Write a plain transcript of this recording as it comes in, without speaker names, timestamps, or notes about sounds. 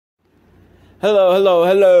Hello, hello,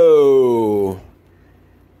 hello!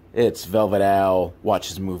 It's Velvet Al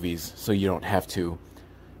watches movies, so you don't have to.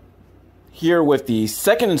 Here with the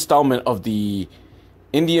second installment of the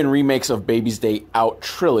Indian remakes of Baby's Day Out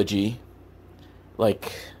trilogy.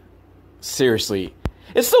 Like, seriously.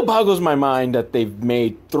 It still boggles my mind that they've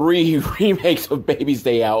made 3 remakes of Baby's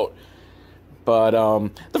Day Out. But,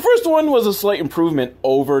 the first one was a slight improvement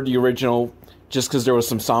over the original, just because there was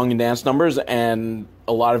some song and dance numbers and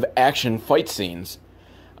a lot of action fight scenes.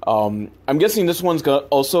 I'm guessing this one's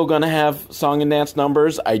also gonna have song and dance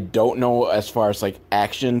numbers. I don't know as far as, like,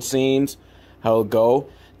 action scenes, how it'll go.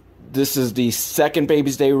 This is the second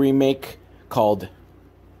Baby's Day remake called,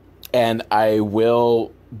 and I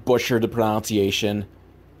will butcher the pronunciation,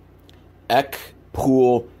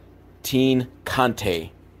 Phool Teen Kante,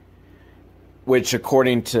 which,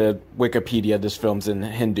 according to Wikipedia, this film's in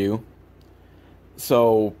Hindu.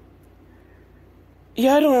 So,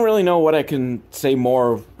 yeah, I don't really know what I can say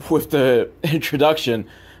more with the introduction,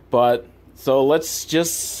 but so let's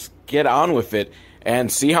just get on with it and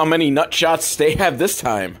see how many nut shots they have this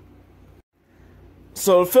time.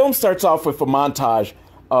 So the film starts off with a montage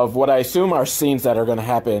of what I assume are scenes that are going to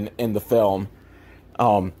happen in the film.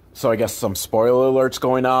 So I guess some spoiler alerts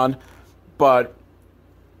going on, but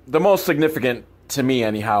the most significant, to me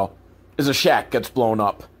anyhow, is a shack gets blown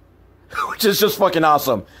up, which is just fucking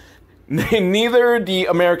awesome. Neither the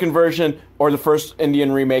American version or the first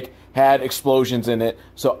Indian remake had explosions in it,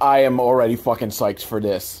 so I am already fucking psyched for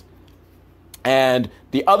this. And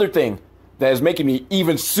the other thing that is making me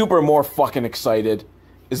even super more fucking excited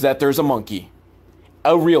is that there's a monkey.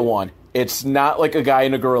 A real one. It's not like a guy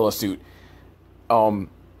in a gorilla suit. I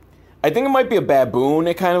think it might be a baboon,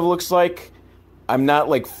 it kind of looks like. I'm not,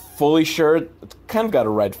 like, fully sure. It's kind of got a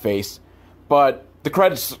red face. But the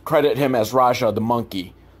credits credit him as Raja the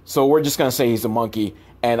monkey. So we're just going to say he's a monkey,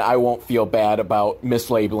 and I won't feel bad about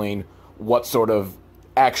mislabeling what sort of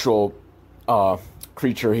actual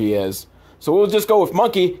creature he is. So we'll just go with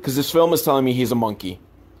monkey, because this film is telling me he's a monkey.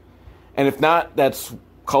 And if not, that's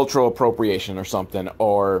cultural appropriation or something,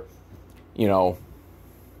 or, you know,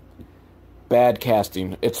 bad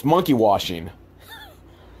casting. It's monkey washing.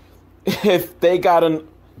 If they got a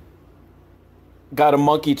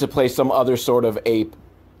monkey to play some other sort of ape,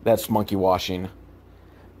 that's monkey washing.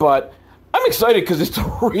 But I'm excited because it's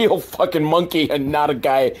a real fucking monkey and not a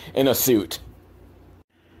guy in a suit.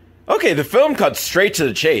 Okay, the film cuts straight to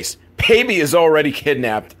the chase. Baby is already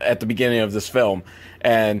kidnapped at the beginning of this film,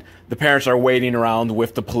 and the parents are waiting around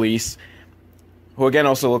with the police, who again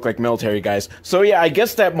also look like military guys. So yeah, I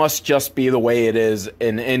guess that must just be the way it is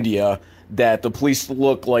in India, that the police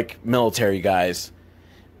look like military guys.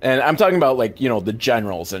 And I'm talking about, like, you know, the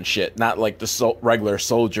generals and shit, not like the regular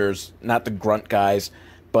soldiers, not the grunt guys,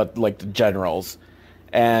 but like the generals.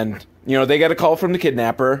 And, you know, they get a call from the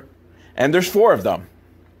kidnapper, and there's 4 of them.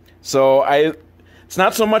 So it's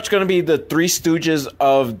not so much going to be the 3 stooges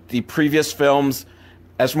of the previous films,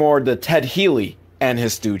 as more the Ted Healy and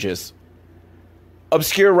his stooges.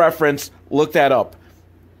 Obscure reference, look that up.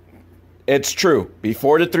 It's true.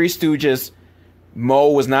 Before the 3 stooges,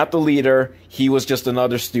 Mo was not the leader, he was just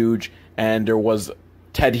another stooge, and there was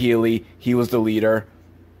Ted Healy, he was the leader.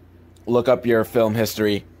 Look up your film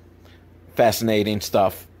history. Fascinating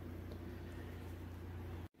stuff.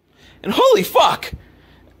 And holy fuck!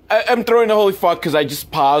 I'm throwing the holy fuck because I just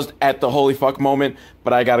paused at the holy fuck moment,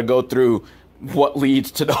 but I gotta go through what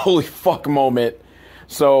leads to the holy fuck moment.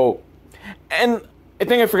 So, and I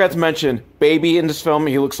think I forgot to mention, Baby in this film,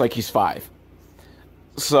 he looks like he's 5.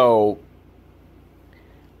 So,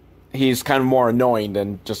 he's kind of more annoying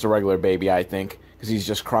than just a regular baby, I think. Because he's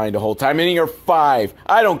just crying the whole time. And you're 5.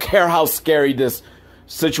 I don't care how scary this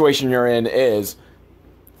situation you're in is.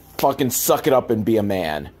 Fucking suck it up and be a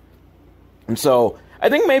man. And so, I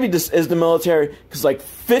think maybe this is the military. Because like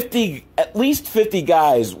at least 50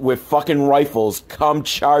 guys with fucking rifles come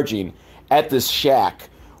charging at this shack.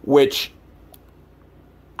 Which,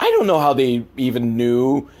 I don't know how they even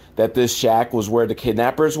knew that this shack was where the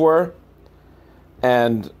kidnappers were.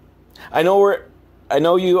 And I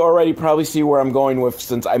know you already probably see where I'm going with,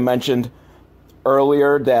 since I mentioned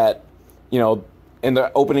earlier that, you know, in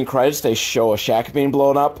the opening credits they show a shack being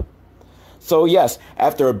blown up. So yes,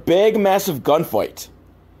 after a big, massive gunfight.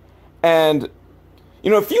 And, you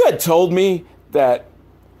know, if you had told me that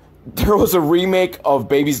there was a remake of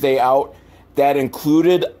Baby's Day Out that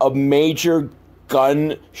included a major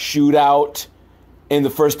gun shootout in the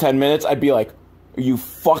first 10 minutes, I'd be like, are you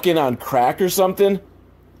fucking on crack or something?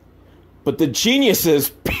 But the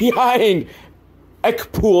geniuses behind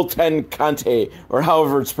Ekpool 10 Kante, or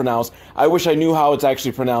however it's pronounced. I wish I knew how it's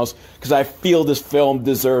actually pronounced, because I feel this film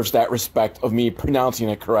deserves that respect of me pronouncing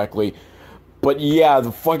it correctly. But yeah,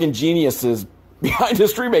 the fucking geniuses behind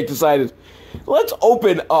this remake decided, let's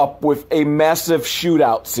open up with a massive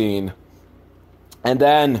shootout scene. And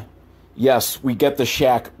then, yes, we get the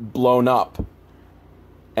shack blown up.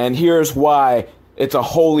 And here's why it's a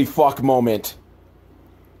holy fuck moment.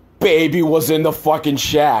 Baby was in the fucking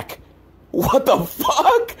shack. What the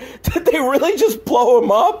fuck? Did they really just blow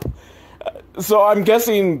him up? So I'm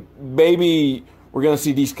guessing maybe we're going to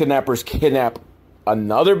see these kidnappers kidnap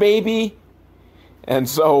another baby? And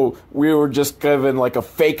so we were just given like a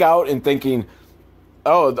fake out and thinking,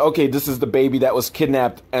 oh, okay, this is the baby that was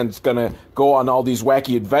kidnapped and it's going to go on all these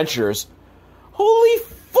wacky adventures. Holy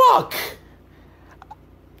fuck!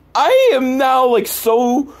 I am now like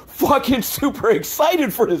so fucking super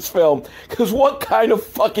excited for this film, because what kind of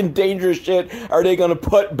fucking dangerous shit are they gonna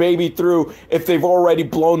put baby through if they've already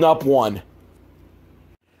blown up one?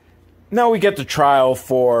 Now we get the trial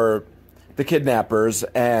for the kidnappers,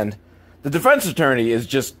 and the defense attorney is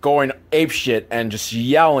just going apeshit and just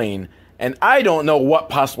yelling, and I don't know what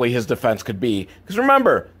possibly his defense could be, because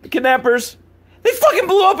remember, the kidnappers, they fucking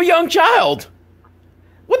blew up a young child.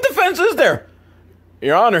 What defense is there?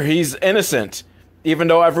 Your Honor, he's innocent. Even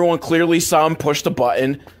though everyone clearly saw him push the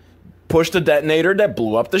button, push the detonator that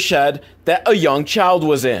blew up the shed that a young child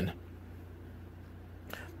was in.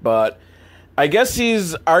 But I guess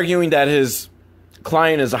he's arguing that his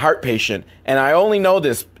client is a heart patient, and I only know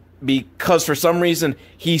this because for some reason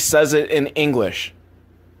he says it in English.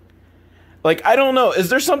 Like, I don't know, is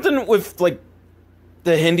there something with, like,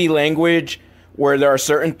 the Hindi language where there are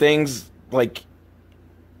certain things, like,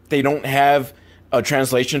 they don't have a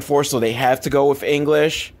translation for, so they have to go with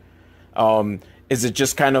English? Is it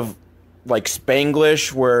just kind of like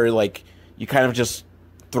Spanglish, where like you kind of just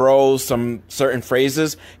throw some certain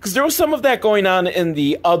phrases? Because there was some of that going on in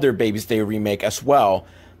the other Baby's Day remake as well,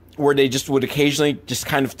 where they just would occasionally just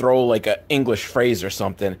kind of throw like an English phrase or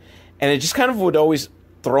something, and it just kind of would always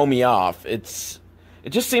throw me off. It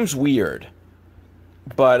just seems weird.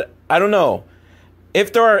 But I don't know.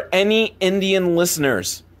 If there are any Indian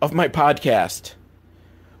listeners of my podcast,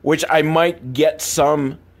 which I might get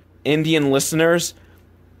some Indian listeners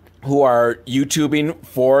who are YouTubing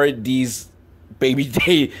for these Baby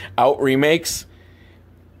Day Out remakes,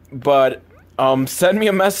 but send me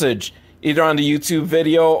a message either on the YouTube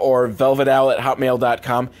video or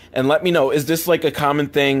velvetowl@hotmail.com and let me know, is this like a common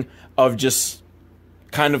thing of just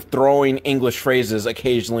kind of throwing English phrases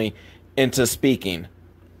occasionally into speaking?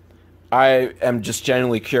 I am just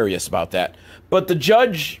genuinely curious about that. But the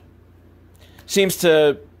judge seems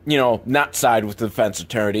to, not side with the defense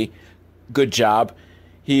attorney. Good job.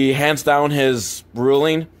 He hands down his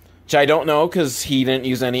ruling, which I don't know because he didn't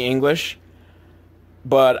use any English.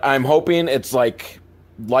 But I'm hoping it's like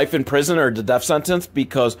life in prison or the death sentence,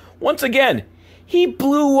 because once again, he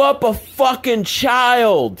blew up a fucking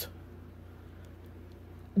child.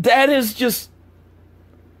 That is just...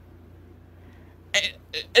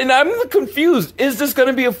 And I'm confused. Is this going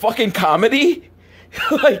to be a fucking comedy?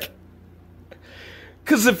 Like...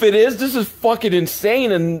 Because if it is, this is fucking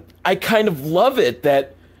insane, and I kind of love it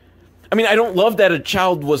that... I mean, I don't love that a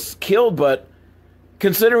child was killed, but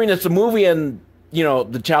considering it's a movie and,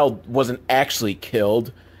 the child wasn't actually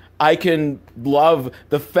killed, I can love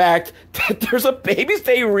the fact that there's a Baby's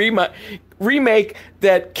Day remake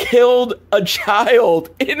that killed a child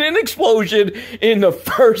in an explosion in the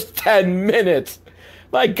first 10 minutes.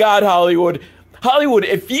 My God, Hollywood. Hollywood,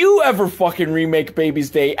 if you ever fucking remake Baby's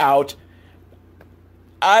Day Out,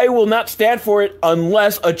 I will not stand for it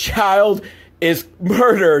unless a child is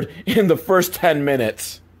murdered in the first 10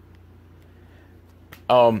 minutes.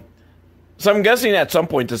 So I'm guessing at some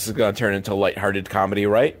point this is going to turn into a lighthearted comedy,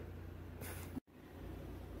 right?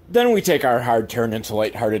 Then we take our hard turn into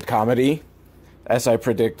lighthearted comedy, as I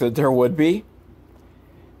predicted there would be.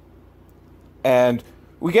 And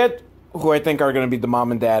we get who I think are going to be the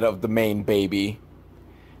mom and dad of the main baby.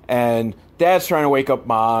 And dad's trying to wake up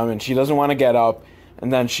mom, and she doesn't want to get up.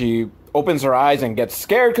 And then she opens her eyes and gets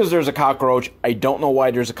scared because there's a cockroach. I don't know why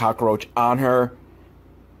there's a cockroach on her.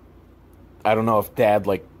 I don't know if dad,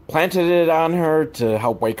 planted it on her to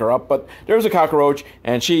help wake her up. But there's a cockroach,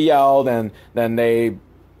 and she yelled, and then they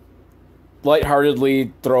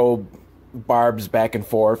lightheartedly throw barbs back and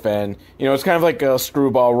forth. And, it's kind of like a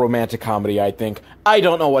screwball romantic comedy, I think. I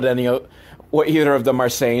don't know what either of them are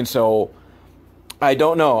saying, so I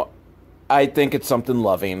don't know. I think it's something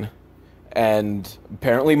loving. And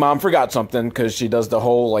apparently mom forgot something because she does the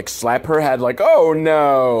whole, slap her head oh,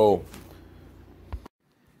 no.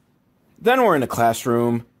 Then we're in the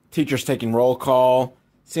classroom. Teacher's taking roll call.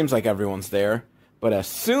 Seems like everyone's there. But as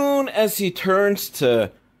soon as he turns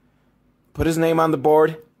to put his name on the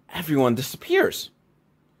board, everyone disappears.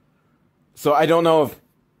 So I don't know if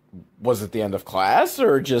was it the end of class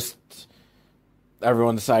or just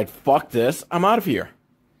everyone decided, fuck this, I'm out of here.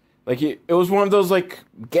 Like, it was one of those, like,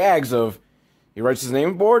 gags of, he writes his name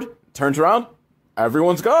on the board, turns around,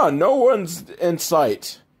 everyone's gone, no one's in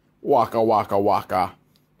sight. Waka, waka, waka.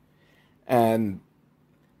 And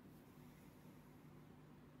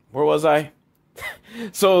where was I?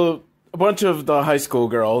 So, a bunch of the high school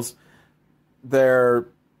girls, they're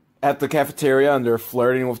at the cafeteria and they're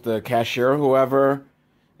flirting with the cashier, whoever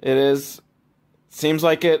it is. Seems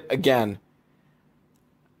like it. Again,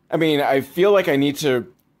 I mean, I feel like I need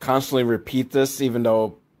to constantly repeat this, even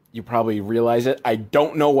though you probably realize it. I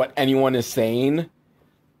don't know what anyone is saying,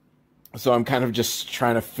 so I'm kind of just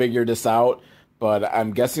trying to figure this out. But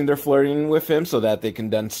I'm guessing they're flirting with him so that they can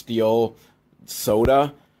then steal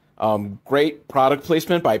soda. Great product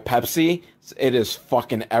placement by Pepsi. It is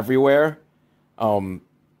fucking everywhere.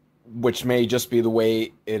 Which may just be the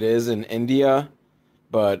way it is in India.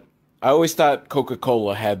 But I always thought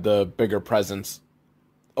Coca-Cola had the bigger presence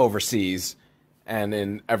overseas and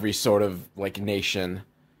in every sort of, like, nation.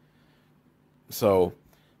 So,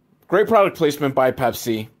 great product placement by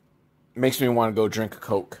Pepsi. Makes me want to go drink a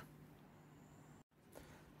Coke.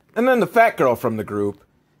 And then the fat girl from the group,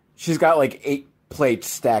 she's got like 8 plates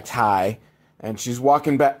stacked high, and she's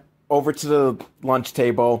walking back over to the lunch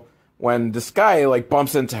table when this guy like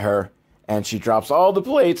bumps into her, and she drops all the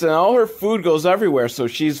plates, and all her food goes everywhere, so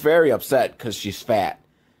she's very upset because she's fat.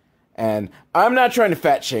 And I'm not trying to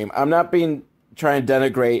fat shame. I'm not trying to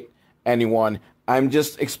denigrate anyone. I'm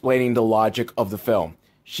just explaining the logic of the film.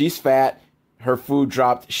 She's fat, her food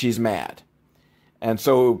dropped, she's mad. And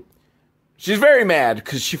so she's very mad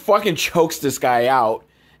because she fucking chokes this guy out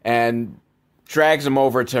and drags him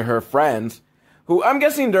over to her friends, who I'm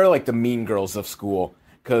guessing they're like the mean girls of school,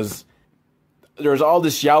 because there's all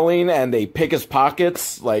this yelling and they pick his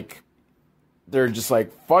pockets. Like, they're just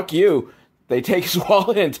like, fuck you. They take his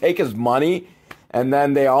wallet and take his money, and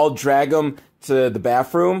then they all drag him to the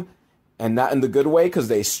bathroom, and not in the good way, because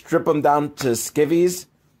they strip him down to skivvies.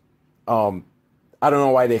 I don't know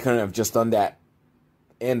why they couldn't have just done that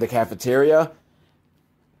in the cafeteria,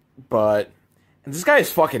 but and this guy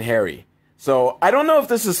is fucking hairy. So I don't know if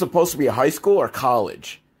this is supposed to be a high school or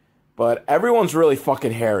college, but everyone's really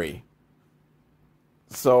fucking hairy.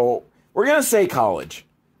 So we're gonna say college.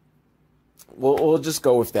 We'll just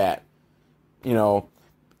go with that. You know,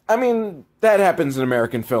 I mean, that happens in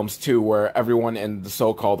American films too, where everyone in the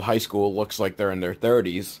so-called high school looks like they're in their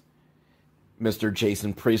 30s. Mr.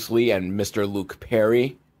 Jason Priestley and Mr. Luke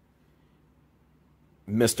Perry.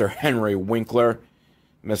 Mr. Henry Winkler.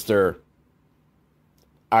 Mr.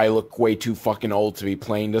 I look way too fucking old to be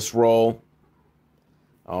playing this role.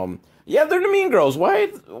 Yeah, they're the mean girls. Why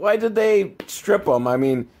did they strip them? I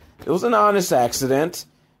mean, it was an honest accident.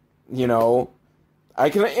 You know,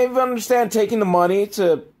 I can even understand taking the money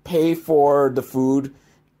to pay for the food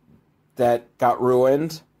that got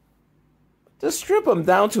ruined. Just strip him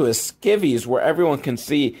down to his skivvies where everyone can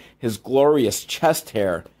see his glorious chest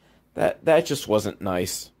hair. That just wasn't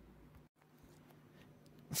nice.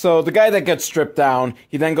 So the guy that gets stripped down,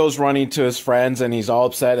 he then goes running to his friends and he's all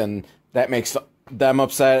upset, and that makes them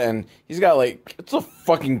upset, and he's got like, it's a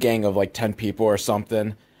fucking gang of like 10 people or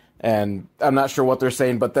something, and I'm not sure what they're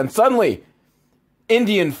saying, but then suddenly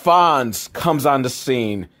Indian Fonz comes on the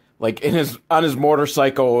scene, like on his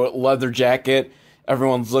motorcycle leather jacket.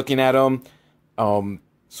 Everyone's looking at him.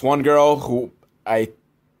 This one girl who I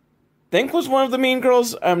think was one of the mean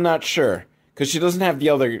girls, I'm not sure, because she doesn't have the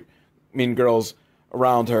other mean girls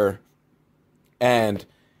around her, and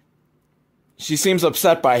she seems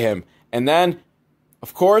upset by him. And then,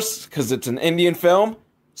 of course, because it's an Indian film,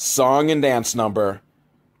 song and dance number,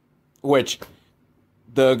 which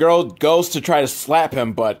the girl goes to try to slap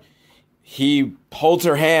him, but he holds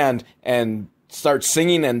her hand and starts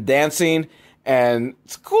singing and dancing, and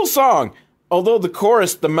it's a cool song. Although the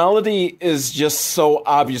chorus, the melody is just so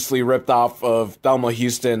obviously ripped off of Thelma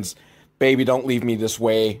Houston's Baby Don't Leave Me This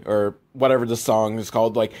Way, or whatever the song is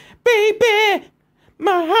called, like, baby,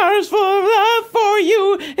 my heart's full of love for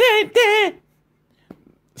you.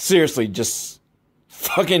 Seriously, just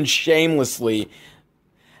fucking shamelessly.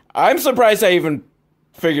 I'm surprised I even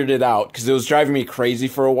figured it out, because it was driving me crazy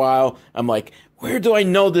for a while. I'm like, where do I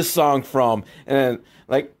know this song from? And then,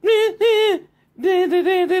 like,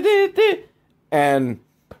 and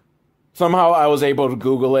somehow I was able to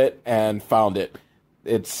Google it and found it.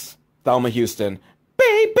 It's Thelma Houston,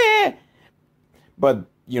 baby. But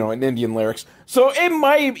in Indian lyrics. So it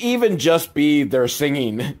might even just be they're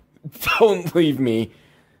singing Don't Leave Me,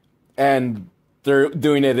 and they're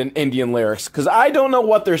doing it in Indian lyrics, because I don't know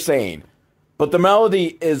what they're saying, but the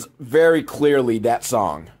melody is very clearly that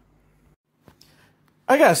song.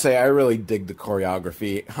 I gotta say, I really dig the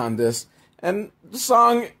choreography on this, and the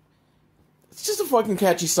song, it's just a fucking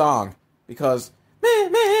catchy song, because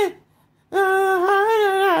baby,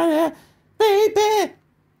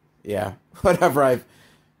 yeah, whatever.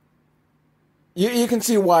 You can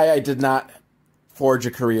see why I did not forge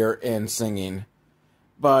a career in singing.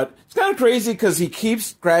 But it's kind of crazy because he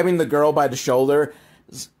keeps grabbing the girl by the shoulder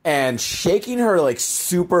and shaking her, like,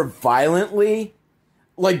 super violently.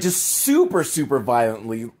 Like, just super, super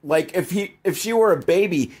violently. Like, if she were a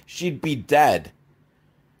baby, she'd be dead.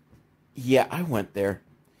 Yeah, I went there.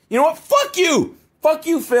 You know what? Fuck you! Fuck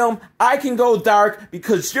you, film. I can go dark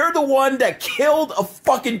because you're the one that killed a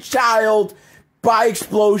fucking child by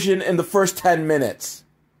explosion in the first 10 minutes.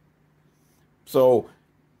 So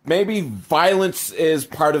maybe violence is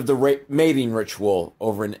part of the mating ritual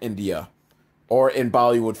over in India or in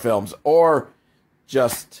Bollywood films, or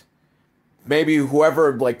just maybe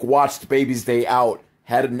whoever like watched Baby's Day Out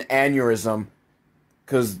had an aneurysm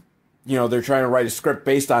because, they're trying to write a script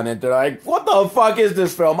based on it. They're like, what the fuck is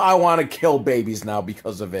this film? I want to kill babies now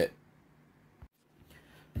because of it.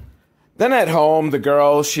 Then at home, the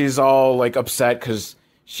girl, she's all like upset because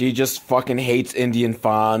she just fucking hates Indian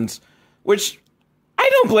fawns, which I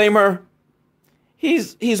don't blame her.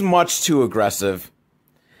 He's much too aggressive.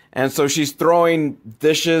 And so she's throwing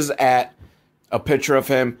dishes at a picture of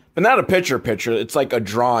him, but not a picture. It's like a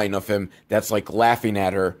drawing of him that's like laughing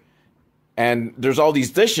at her. And there's all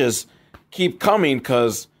these dishes keep coming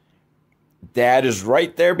because Dad is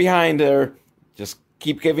right there behind her. Just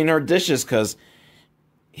keep giving her dishes because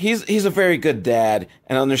he's a very good dad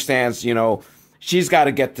and understands, she's got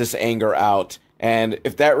to get this anger out. And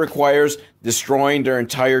if that requires destroying their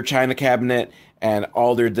entire china cabinet and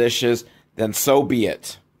all their dishes, then so be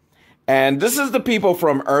it. And this is the people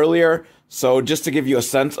from earlier, so just to give you a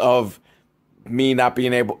sense of me not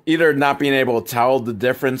being able to tell the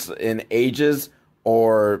difference in ages,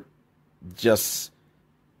 or just,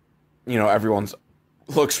 everyone's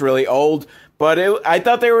looks really old. But I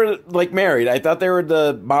thought they were, like, married. I thought they were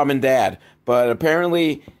the mom and dad. But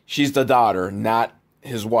apparently she's the daughter, not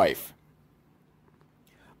his wife.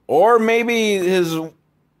 Or maybe it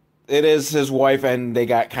is his wife and they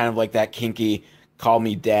got kind of like that kinky call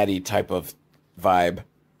me daddy type of vibe.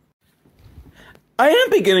 I am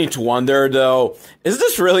beginning to wonder, though, is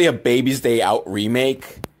this really a Baby's Day Out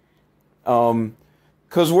remake?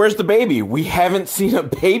 Because where's the baby? We haven't seen a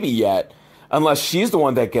baby yet. Unless she's the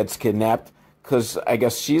one that gets kidnapped. Because I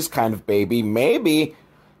guess she's kind of baby. Maybe.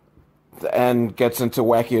 And gets into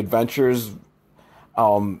wacky adventures.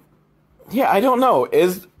 Yeah, I don't know.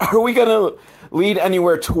 Are we going to lead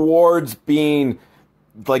anywhere towards being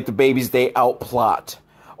like the Baby's Day Out plot?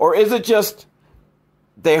 Or is it just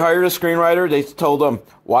they hired a screenwriter, they told him,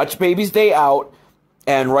 watch Baby's Day Out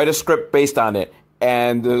and write a script based on it.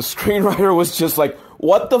 And the screenwriter was just like,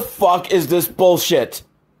 what the fuck is this bullshit?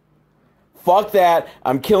 Fuck that.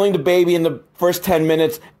 I'm killing the baby in the first 10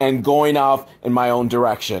 minutes and going off in my own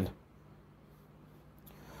direction.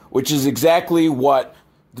 Which is exactly what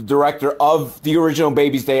the director of the original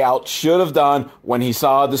Baby's Day Out should have done when he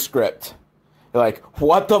saw the script. Like,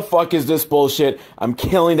 what the fuck is this bullshit? I'm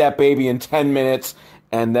killing that baby in 10 minutes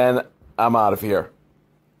and then I'm out of here.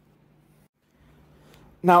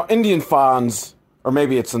 Now, Indian fawns, or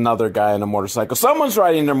maybe it's another guy on a motorcycle. Someone's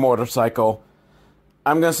riding their motorcycle.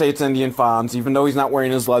 I'm going to say it's Indian fawns, even though he's not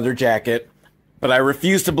wearing his leather jacket. But I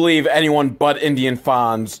refuse to believe anyone but Indian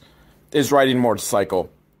fawns is riding a motorcycle.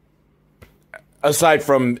 Aside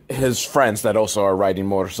from his friends that also are riding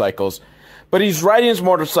motorcycles. But he's riding his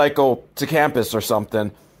motorcycle to campus or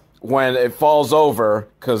something when it falls over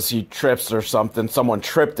because he trips or something. Someone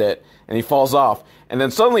tripped it and he falls off. And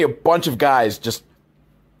then suddenly a bunch of guys just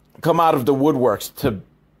come out of the woodworks to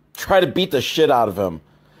try to beat the shit out of him.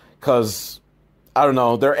 Because, I don't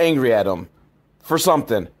know, they're angry at him for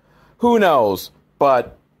something. Who knows?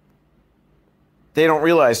 But they don't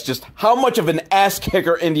realize just how much of an ass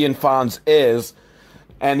kicker Indian Fonz is.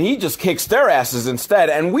 And he just kicks their asses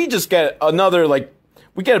instead. And we just get another,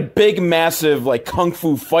 we get a big, massive, kung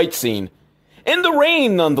fu fight scene. In the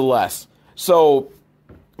rain, nonetheless. So,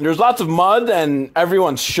 there's lots of mud, and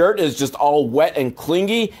everyone's shirt is just all wet and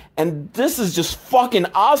clingy. And this is just fucking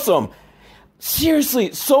awesome.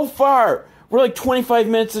 Seriously, so far, we're 25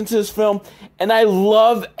 minutes into this film, and I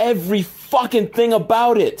love every fucking thing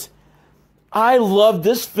about it. I love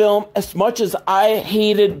this film as much as I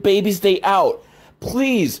hated Baby's Day Out.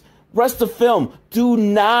 please, rest of film, do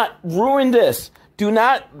not ruin this. Do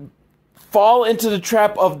not fall into the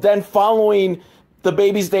trap of then following the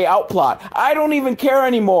Baby's Day Out plot. I don't even care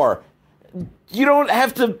anymore. You don't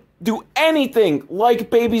have to do anything like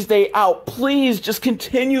Baby's Day Out. Please just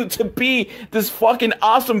continue to be this fucking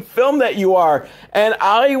awesome film that you are. And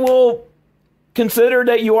I will consider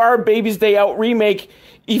that you are a Baby's Day Out remake,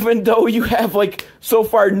 even though you have, like, so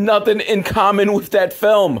far nothing in common with that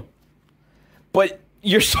film. But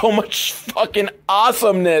you're so much fucking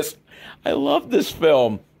awesomeness. I love this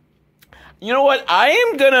film. You know what? I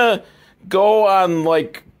am gonna go on,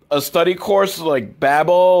 like, a study course like Babbel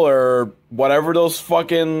or whatever those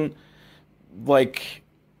fucking, like,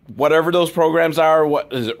 whatever those programs are.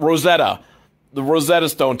 What is it? Rosetta. The Rosetta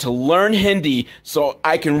Stone, to learn Hindi so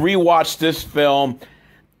I can rewatch this film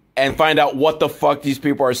and find out what the fuck these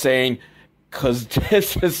people are saying, because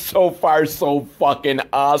this is so far so fucking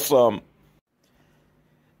awesome.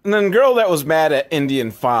 And then the girl that was mad at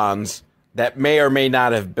Indian Fonz, that may or may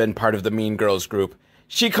not have been part of the Mean Girls group,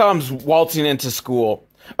 she comes waltzing into school.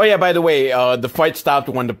 Oh yeah, by the way, the fight stopped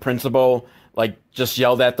when the principal, like, just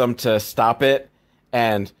yelled at them to stop it,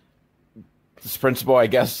 and this principal, I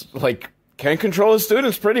guess, like, can control his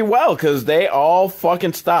students pretty well, because they all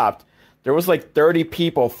fucking stopped. There was like 30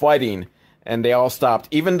 people fighting, and they all stopped.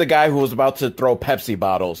 Even the guy who was about to throw Pepsi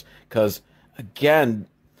bottles, because, again,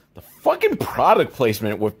 the fucking product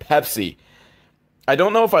placement with Pepsi. I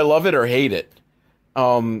don't know if I love it or hate it.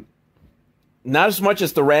 Not as much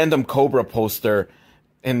as the random Cobra poster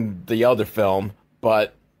in the other film,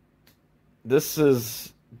 but this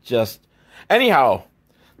is just... Anyhow,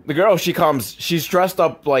 the girl, she comes, she's dressed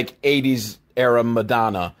up like 80s era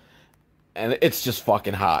Madonna, and it's just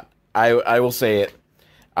fucking hot. I will say it.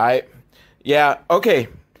 Yeah, okay.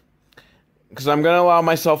 Because I'm going to allow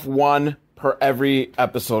myself one per every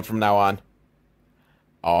episode from now on.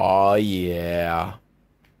 Oh yeah.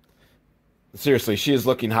 Seriously, she is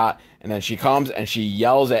looking hot. And then she comes and she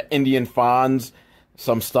yells at Indian Fonz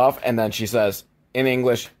some stuff. And then she says, in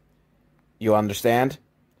English, you understand?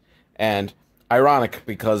 And ironic,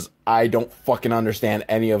 because I don't fucking understand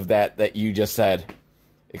any of that you just said.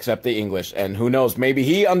 Except the English. And who knows, maybe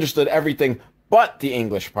he understood everything but the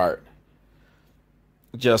English part.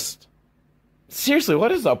 Just, seriously,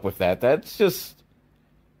 what is up with that? That's just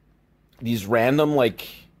these random, like,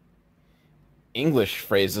 English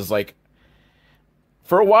phrases. Like,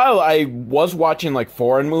 for a while, I was watching, like,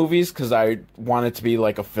 foreign movies because I wanted to be,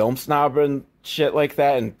 like, a film snob and shit like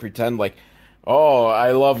that and pretend, like, oh,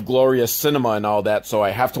 I love glorious cinema and all that, so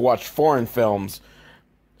I have to watch foreign films,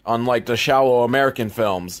 unlike the shallow American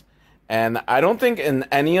films. And I don't think in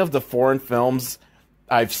any of the foreign films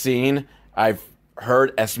I've seen, I've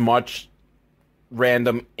heard as much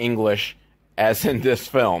random English as in this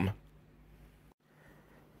film.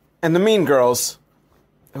 And the Mean Girls,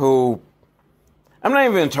 who I'm not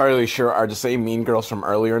even entirely sure are the same Mean Girls from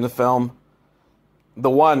earlier in the film. The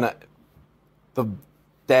one, the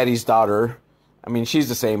daddy's daughter, I mean, she's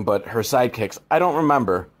the same, but her sidekicks, I don't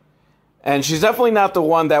remember. And she's definitely not the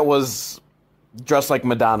one that was dressed like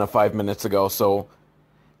Madonna 5 minutes ago, so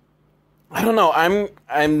I don't know.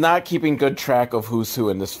 I'm not keeping good track of who's who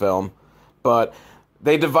in this film, but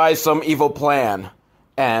they devise some evil plan,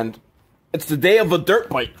 and it's the day of a dirt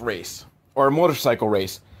bike race, or a motorcycle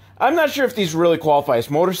race. I'm not sure if these really qualify as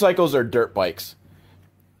motorcycles or dirt bikes,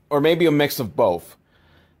 or maybe a mix of both.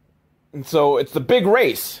 And so it's the big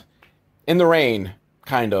race in the rain,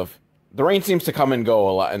 kind of. The rain seems to come and go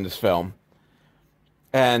a lot in this film.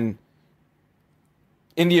 And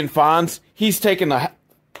Indian Fonz, he's taking a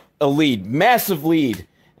lead, massive lead,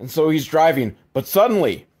 and so he's driving. But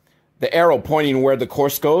suddenly, the arrow pointing where the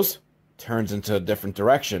course goes turns into a different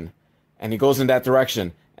direction. And he goes in that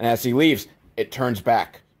direction. And as he leaves, it turns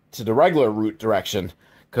back to the regular route direction.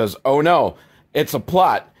 Because, oh no, it's a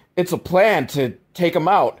plot. It's a plan to take him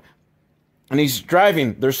out. And he's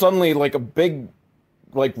driving. There's suddenly like a big,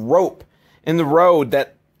 like, rope in the road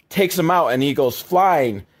that takes him out. And he goes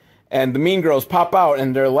flying. And the Mean Girls pop out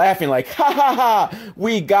and they're laughing like, ha ha ha,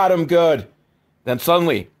 we got him good. Then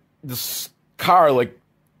suddenly, this car, like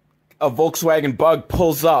a Volkswagen Bug,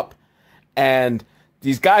 pulls up. And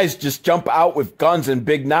these guys just jump out with guns and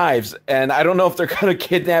big knives, and I don't know if they're going to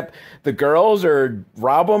kidnap the girls or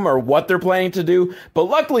rob them or what they're planning to do, but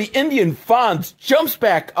luckily Indian Fonz jumps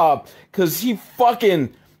back up because he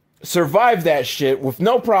fucking survived that shit with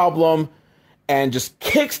no problem and just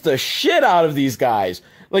kicks the shit out of these guys.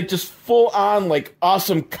 Like, just full on, like,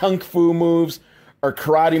 awesome kung fu moves or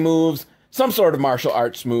karate moves, some sort of martial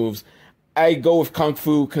arts moves. I go with kung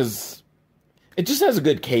fu because it just has a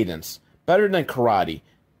good cadence. Better than karate.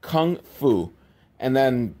 Kung fu. and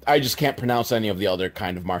then I just can't pronounce any of the other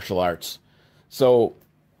kind of martial arts. So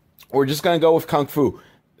we're just gonna go with Kung Fu.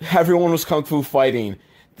 Everyone was Kung Fu fighting.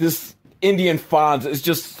 This Indian Fonz is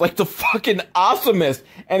just like the fucking awesomest.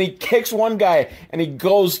 And he kicks one guy and he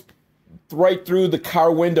goes right through the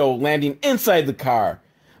car window, landing inside the car,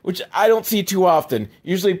 which I don't see too often.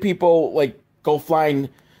 Usually people like go flying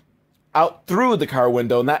out through the car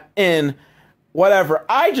window, not in. Whatever.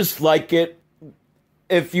 I just like it.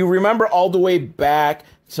 If you remember all the way back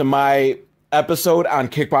to my episode on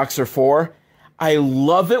Kickboxer 4, I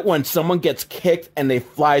love it when someone gets kicked and they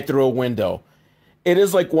fly through a window. It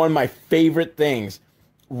is like one of my favorite things.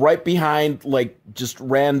 Right behind like just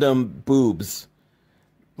random boobs.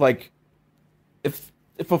 Like if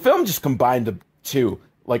a film just combined the two,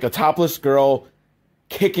 like a topless girl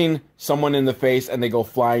kicking someone in the face and they go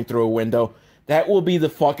flying through a window, that will be the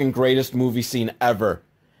fucking greatest movie scene ever.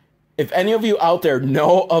 If any of you out there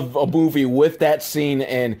know of a movie with that scene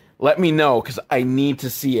in, let me know, because I need to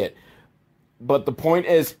see it. But the point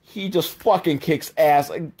is, he just fucking kicks ass.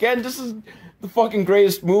 Again, this is the fucking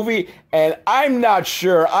greatest movie, and I'm not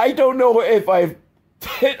sure. I don't know if I've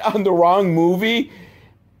hit on the wrong movie.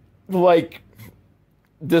 Like,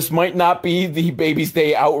 this might not be the Baby's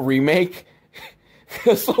Day Out remake.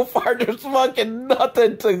 So far, there's fucking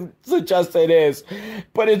nothing to suggest it is.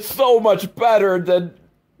 But it's so much better than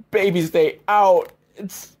Baby's Day Out.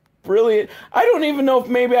 It's brilliant. I don't even know if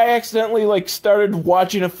maybe I accidentally, like, started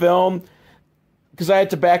watching a film because I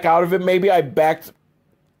had to back out of it. Maybe I backed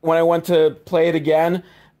when I went to play it again.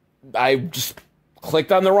 I just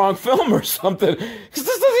clicked on the wrong film or something. Because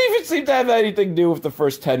this doesn't even seem to have anything to do with the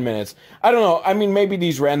first 10 minutes. I don't know. I mean, maybe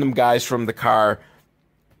these random guys from the car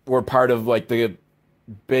were part of, like, the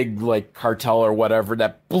big, like, cartel or whatever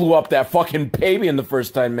that blew up that fucking baby in the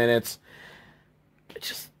first 10 minutes.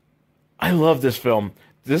 I love this film.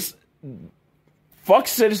 Fuck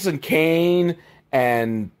Citizen Kane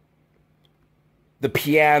and The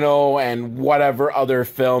Piano and whatever other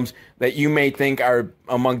films that you may think are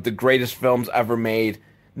among the greatest films ever made.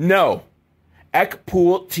 No. Ek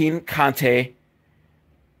Phool Teen Kante,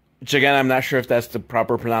 which again, I'm not sure if that's the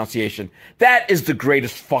proper pronunciation. That is the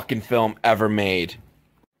greatest fucking film ever made.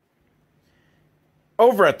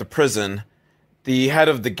 Over at the prison, the head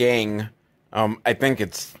of the gang, I think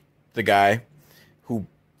it's the guy who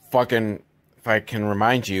fucking, if I can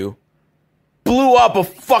remind you, blew up a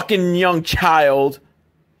fucking young child.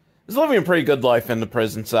 He's living a pretty good life in the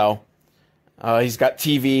prison cell. He's got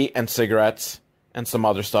TV and cigarettes and some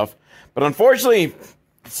other stuff. But unfortunately,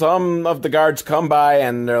 some of the guards come by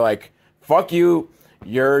and they're like, fuck you,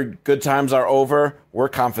 your good times are over, we're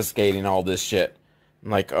confiscating all this shit. I'm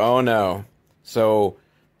like, oh no. So,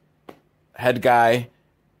 head guy,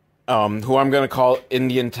 who I'm going to call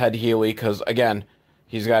Indian Ted Healy, because, again,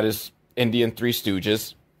 he's got his Indian Three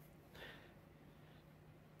Stooges.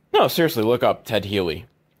 No, seriously, look up Ted Healy.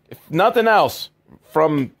 If nothing else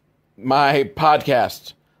from my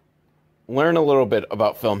podcast, learn a little bit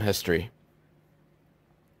about film history.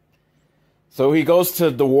 So he goes to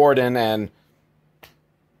the warden, and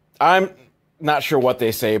I'm not sure what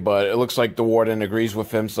they say, but it looks like the warden agrees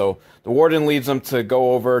with him. So the warden leads him to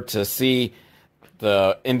go over to see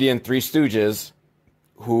the Indian Three Stooges,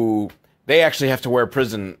 who they actually have to wear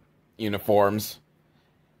prison uniforms.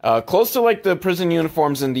 Close to like the prison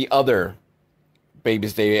uniforms in the other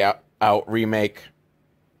Baby's Day Out remake.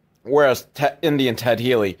 Whereas Indian Ted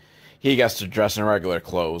Healy, he gets to dress in regular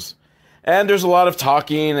clothes. And there's a lot of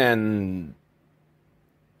talking and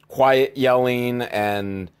quiet yelling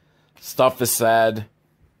and stuff is said.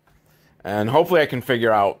 And hopefully I can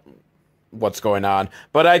figure out what's going on.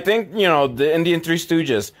 But I think, the Indian Three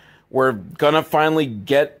Stooges, we're gonna finally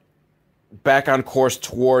get back on course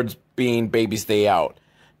towards being Baby's Day Out.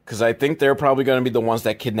 Because I think they're probably gonna be the ones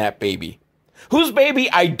that kidnap Baby. Whose baby?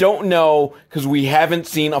 I don't know, because we haven't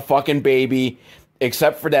seen a fucking baby,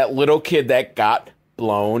 except for that little kid that got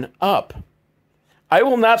blown up. I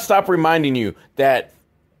will not stop reminding you that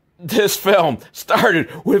this film started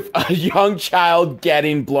with a young child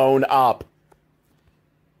getting blown up.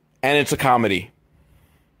 And it's a comedy.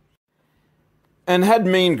 And head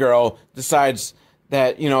mean girl decides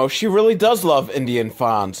that, she really does love Indian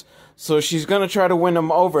Fonz. So she's going to try to win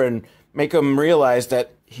him over and make him realize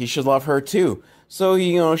that he should love her too. So,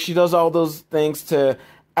 she does all those things to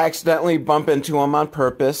accidentally bump into him on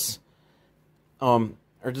purpose. Or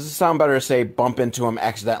does it sound better to say bump into him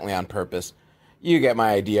accidentally on purpose? You get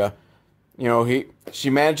my idea. She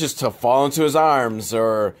manages to fall into his arms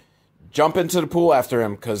or jump into the pool after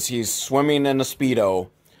him because he's swimming in a Speedo.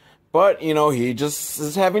 But, he just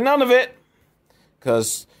is having none of it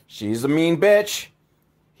because she's a mean bitch.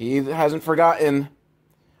 He hasn't forgotten,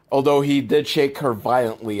 although he did shake her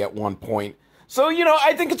violently at one point. So,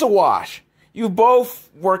 I think it's a wash. You both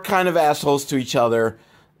were kind of assholes to each other,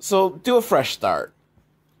 so do a fresh start.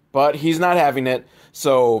 But he's not having it,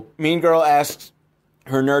 so Mean Girl asks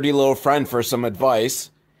her nerdy little friend for some advice,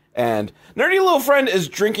 and nerdy little friend is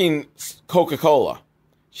drinking Coca-Cola.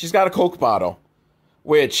 She's got a Coke bottle,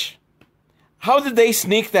 which, how did they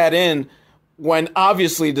sneak that in when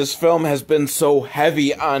obviously this film has been so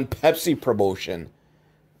heavy on Pepsi promotion?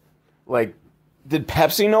 Like, did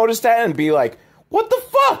Pepsi notice that and be like, what the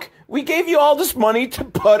fuck? We gave you all this money to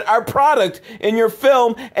put our product in your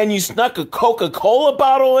film and you snuck a Coca-Cola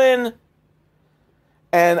bottle in?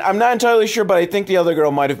 And I'm not entirely sure, but I think the other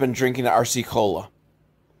girl might have been drinking RC Cola,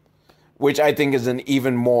 which I think is an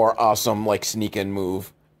even more awesome, sneak-in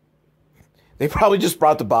move. They probably just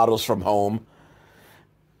brought the bottles from home.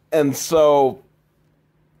 And so,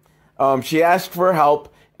 she asked for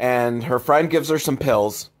help, and her friend gives her some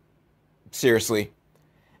pills. Seriously.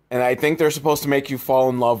 And I think they're supposed to make you fall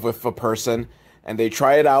in love with a person, and they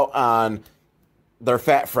try it out on their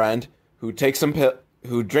fat friend, who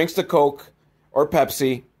who drinks the Coke or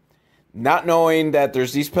Pepsi, not knowing that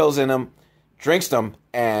there's these pills in them, drinks them,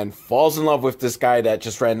 and falls in love with this guy that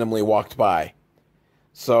just randomly walked by.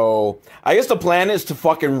 So, I guess the plan is to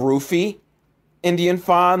fucking roofie Indian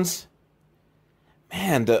Fonz.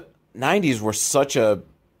 Man, the 90s were such a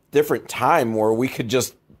different time where we could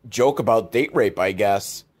just joke about date rape, I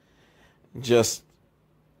guess. Just,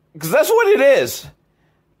 because that's what it is.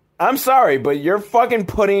 I'm sorry, but you're fucking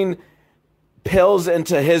putting pills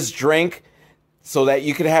into his drink so that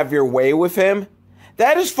you could have your way with him.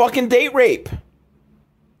 That is fucking date rape.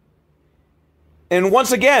 And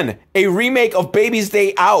once again, a remake of Baby's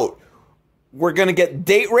Day Out. We're going to get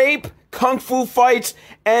date rape, kung fu fights,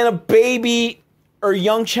 and a baby or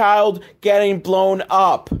young child getting blown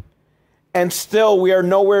up. And still, we are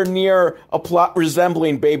nowhere near a plot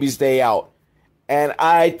resembling Baby's Day Out. And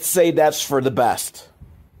I'd say that's for the best.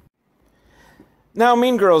 Now,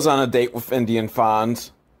 Mean Girl's on a date with Indian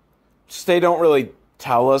Fonz. They don't really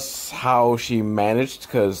tell us how she managed,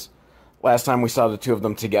 because last time we saw the two of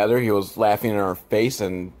them together, he was laughing in her face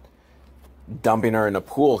and dumping her in a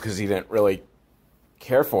pool because he didn't really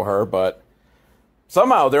care for her, but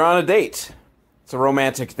somehow they're on a date. It's a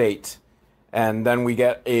romantic date. And then we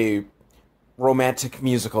get a romantic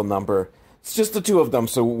musical number. It's just the two of them,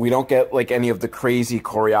 so we don't get any of the crazy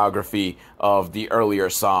choreography of the earlier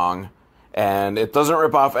song. And it doesn't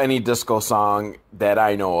rip off any disco song that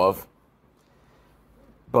I know of.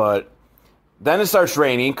 But then it starts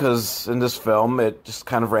raining, because in this film it just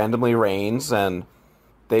kind of randomly rains, and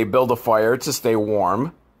they build a fire to stay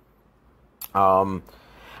warm.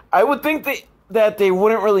 I would think that they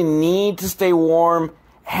wouldn't really need to stay warm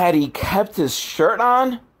had he kept his shirt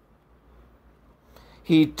on.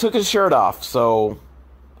 He took his shirt off, so,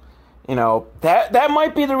 that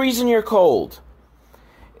might be the reason you're cold.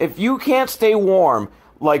 If you can't stay warm,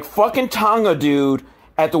 like fucking Tonga dude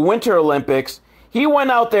at the Winter Olympics, he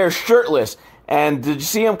went out there shirtless, and did you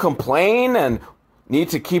see him complain and need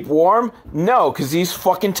to keep warm? No, because he's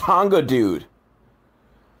fucking Tonga dude.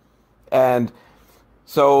 And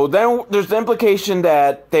so then there's the implication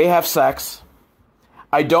that they have sex.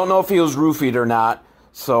 I don't know if he was roofied or not,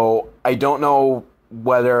 so I don't know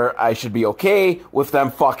whether I should be okay with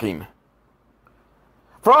them fucking.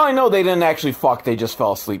 For all I know, they didn't actually fuck, they just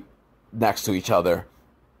fell asleep next to each other.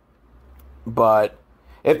 But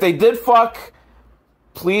if they did fuck,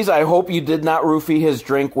 please, I hope you did not roofie his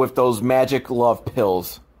drink with those magic love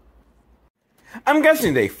pills. I'm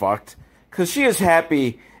guessing they fucked, because she is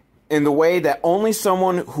happy in the way that only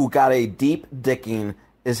someone who got a deep dicking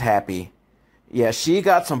is happy. Yeah, she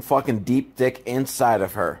got some fucking deep dick inside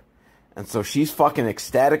of her. And so she's fucking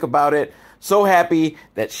ecstatic about it. So happy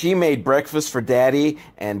that she made breakfast for Daddy.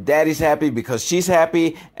 And Daddy's happy because she's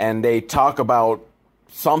happy. And they talk about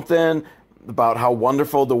something, about how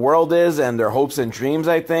wonderful the world is and their hopes and dreams,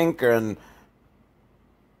 I think. And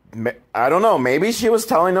I don't know, maybe she was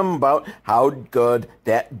telling them about how good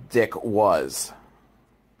that dick was.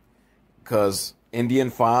 Because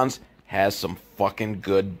Indian Fonz has some fucking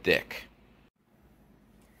good dick.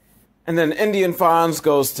 And then Indian Fonz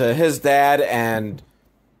goes to his dad, and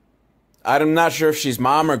I'm not sure if she's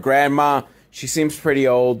mom or grandma. She seems pretty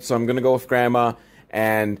old, so I'm going to go with grandma.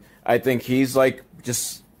 And I think he's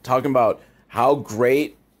just talking about how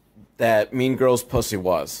great that Mean Girl's pussy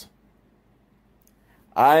was.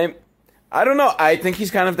 I don't know. I think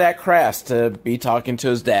he's kind of that crass to be talking to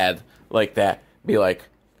his dad like that. Be like,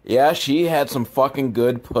 yeah, she had some fucking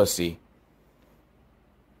good pussy.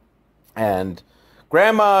 And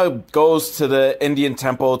Grandma goes to the Indian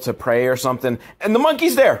temple to pray or something, and the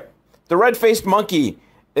monkey's there. The red-faced monkey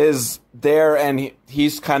is there, and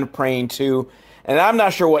he's kind of praying too. And I'm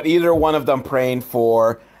not sure what either one of them praying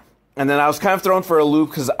for. And then I was kind of thrown for a loop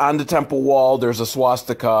because on the temple wall there's a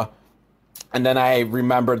swastika. And then I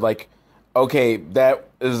remembered, like, okay, that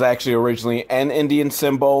is actually originally an Indian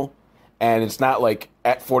symbol. And it's not, like,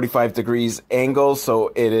 at 45 degrees angle,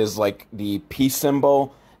 so it is, like, the peace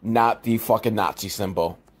symbol, not the fucking Nazi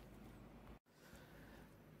symbol.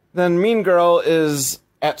 Then Mean Girl is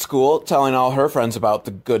at school telling all her friends about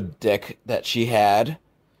the good dick that she had,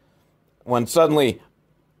 when suddenly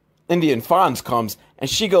Indian Fonz comes, and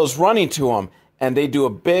she goes running to him, and they do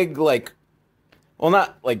a big, like, well,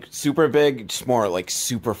 not, like, super big, just more, like,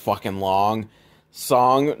 super fucking long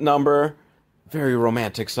song number. Very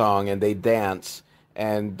romantic song, and they dance,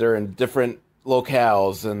 and they're in different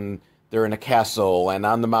locales, and they're in a castle, and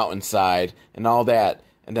on the mountainside, and all that.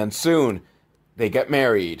 And then soon, they get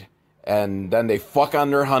married, and then they fuck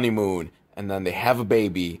on their honeymoon, and then they have a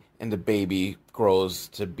baby, and the baby grows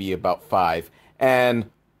to be about 5. And,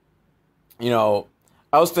 you know,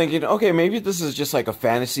 I was thinking, okay, maybe this is just like a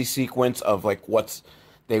fantasy sequence of like what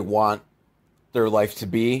they want their life to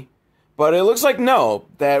be. But it looks like no,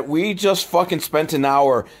 that we just fucking spent an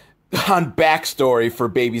hour on backstory for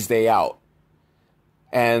Baby's Day Out.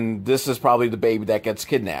 And this is probably the baby that gets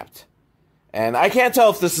kidnapped. And I can't tell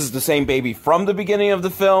if this is the same baby from the beginning of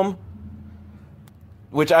the film,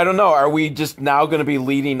 which I don't know. Are we just now going to be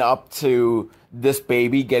leading up to this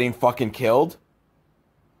baby getting fucking killed?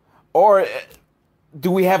 Or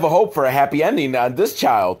do we have a hope for a happy ending on this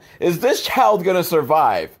child? Is this child going to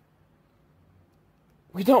survive?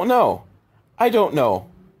 We don't know. I don't know.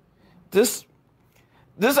 This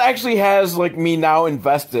actually has, like, me now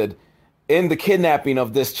invested in the kidnapping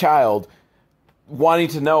of this child, wanting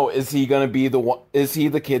to know, is he going to be the one, is he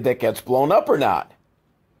the kid that gets blown up or not?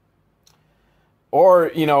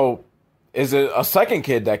 Or, you know, is it a second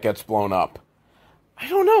kid that gets blown up? I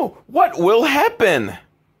don't know. What will happen?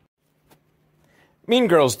 Mean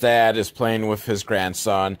Girl's dad is playing with his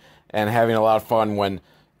grandson and having a lot of fun when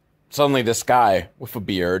suddenly this guy with a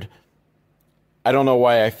beard, I don't know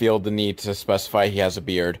why I feel the need to specify he has a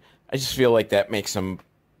beard. I just feel like that makes him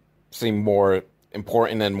seem more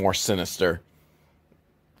important and more sinister.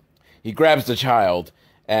 He grabs the child,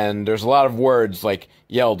 and there's a lot of words, like,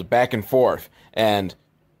 yelled back and forth. And,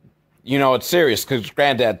 you know, it's serious, because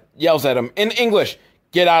Granddad yells at him in English,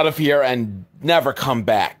 "Get out of here and never come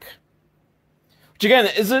back." Which, again,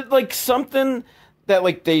 is it, like, something that,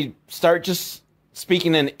 like, they start just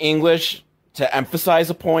speaking in English to emphasize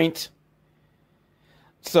a point?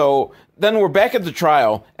 So, then we're back at the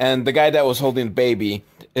trial, and the guy that was holding the baby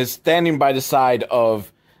is standing by the side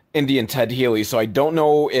of Indian Ted Healy, so I don't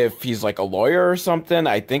know if he's like a lawyer or something.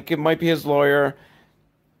 I think it might be his lawyer.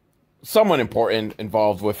 Someone important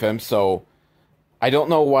involved with him, so I don't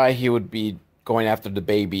know why he would be going after the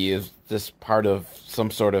baby. Is this part of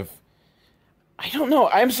some sort of... I don't know.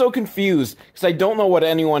 I'm so confused, because I don't know what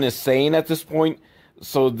anyone is saying at this point,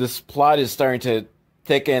 so this plot is starting to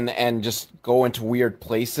thicken and just go into weird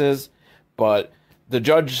places, but the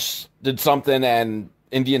judge did something, and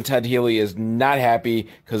Indian Ted Healy is not happy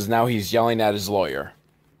because now he's yelling at his lawyer.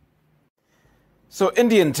 So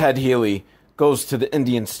Indian Ted Healy goes to the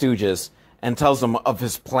Indian Stooges and tells them of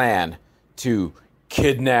his plan to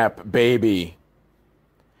kidnap Baby.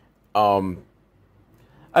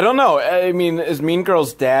 I don't know. I mean, is Mean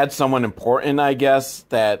Girl's dad someone important, I guess,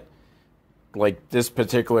 that, like, this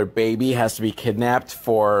particular baby has to be kidnapped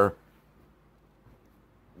for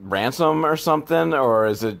ransom or something, or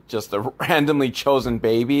is it just a randomly chosen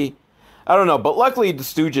baby? I don't know, but luckily the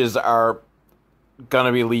Stooges are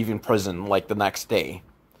gonna be leaving prison, like, the next day,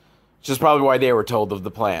 which is probably why they were told of the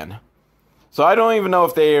plan. So I don't even know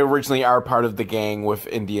if they originally are part of the gang with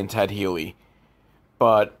Indian Ted Healy,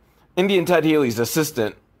 but Indian Ted Healy's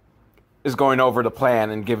assistant is going over the plan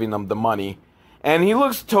and giving them the money, and he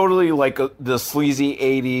looks totally like the sleazy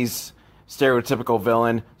 80s stereotypical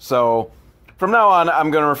villain, so from now on,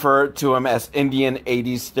 I'm going to refer to him as Indian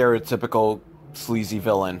 80s stereotypical sleazy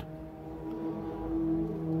villain.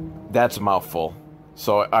 That's a mouthful,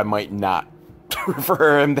 so I might not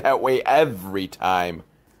refer him that way every time.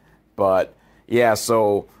 But, yeah,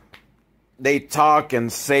 so they talk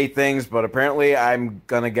and say things, but apparently I'm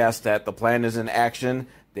going to guess that the plan is in action.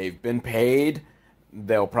 They've been paid.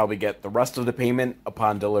 They'll probably get the rest of the payment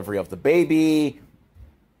upon delivery of the baby.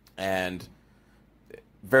 And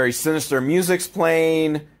very sinister music's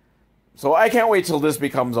playing. So I can't wait till this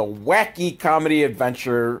becomes a wacky comedy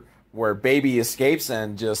adventure where Baby escapes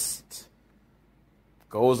and just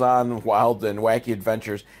goes on wild and wacky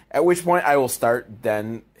adventures, at which point I will start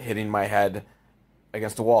then hitting my head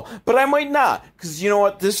against the wall. But I might not, because you know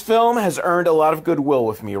what? This film has earned a lot of goodwill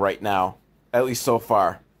with me right now, at least so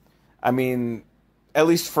far. I mean, at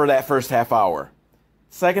least for that first half hour.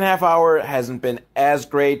 Second half hour hasn't been as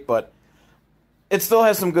great, but it still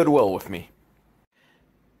has some goodwill with me.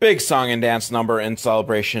 Big song and dance number in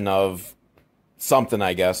celebration of something,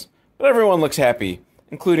 I guess. But everyone looks happy,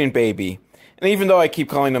 including Baby. And even though I keep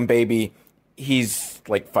calling him Baby, he's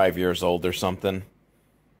like 5 years old or something.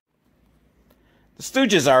 The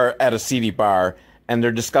Stooges are at a seedy bar, and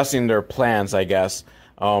they're discussing their plans, I guess.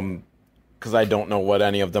 Because I don't know what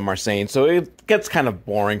any of them are saying. So it gets kind of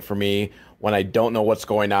boring for me when I don't know what's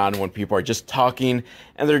going on, when people are just talking,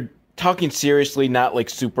 and they're talking seriously, not like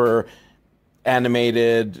super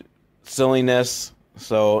animated silliness.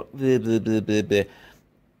 So, blah, blah, blah, blah, blah.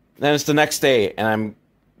 Then it's the next day, and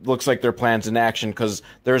looks like their plan's in action, because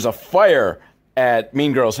there's a fire at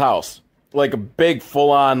Mean Girl's house. Like a big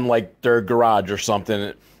full-on, like their garage or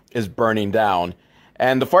something is burning down.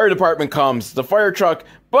 And the fire department comes, the fire truck,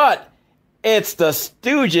 but it's the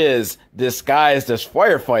Stooges disguised as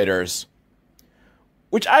firefighters.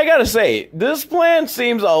 Which I gotta say, this plan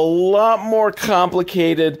seems a lot more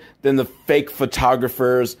complicated than the fake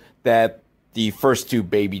photographers that the first two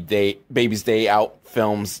Baby's Day Out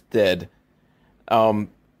films did.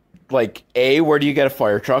 Like, A, where do you get a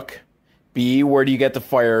fire truck? B, where do you get the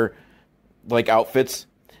fire, like, outfits?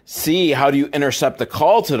 C, how do you intercept the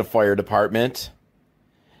call to the fire department?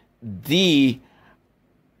 D,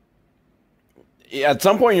 at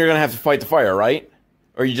some point you're gonna have to fight the fire, right?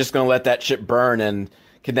 Or are you just gonna let that shit burn and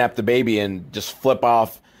kidnap the baby and just flip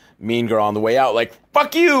off Mean Girl on the way out like,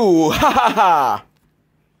 fuck you! Ha ha ha!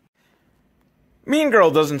 Mean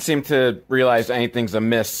Girl doesn't seem to realize anything's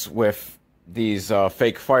amiss with these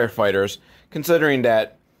fake firefighters, considering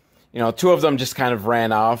that, you know, two of them just kind of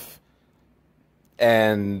ran off,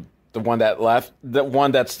 and the one that left, the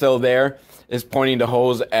one that's still there, is pointing the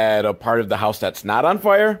hose at a part of the house that's not on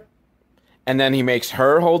fire, and then he makes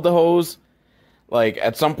her hold the hose. Like,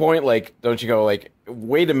 at some point, like, don't you go, like,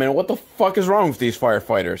 wait a minute, what the fuck is wrong with these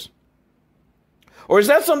firefighters? Or is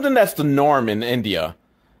that something that's the norm in India?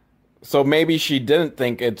 So maybe she didn't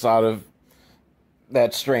think it's out of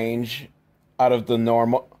that strange, out of the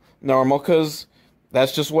normal, because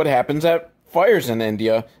that's just what happens at fires in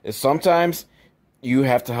India, is sometimes you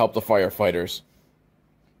have to help the firefighters.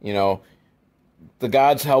 You know, the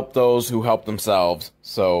gods help those who help themselves,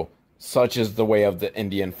 so such is the way of the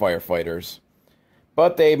Indian firefighters.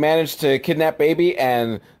 But they managed to kidnap Baby,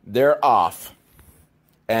 and they're off.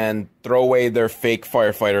 And throw away their fake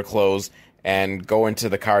firefighter clothes and go into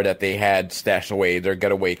the car that they had stashed away, their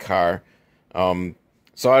getaway car.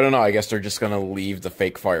 So I don't know, I guess they're just going to leave the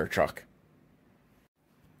fake fire truck.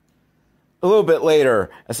 A little bit later,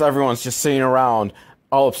 as everyone's just sitting around,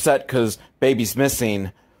 all upset because Baby's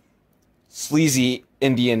missing, sleazy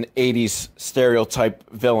Indian 80s stereotype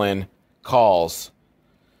villain calls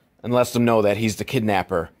and lets them know that he's the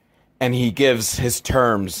kidnapper. And he gives his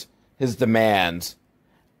terms, his demands.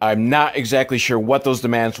 I'm not exactly sure what those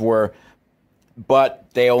demands were, but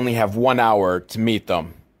they only have 1 hour to meet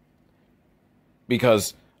them.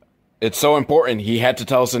 Because it's so important, he had to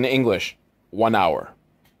tell us in English. 1 hour.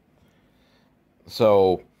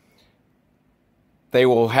 So they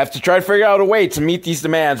will have to try to figure out a way to meet these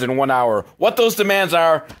demands in 1 hour. What those demands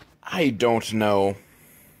are, I don't know.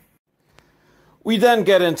 We then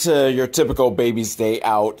get into your typical Baby's Day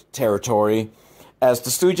Out territory, as the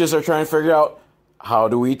Stooges are trying to figure out, how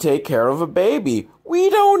do we take care of a baby? We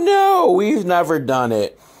don't know. We've never done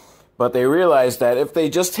it. But they realize that if they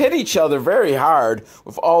just hit each other very hard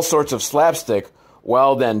with all sorts of slapstick,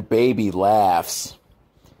 well, then Baby laughs.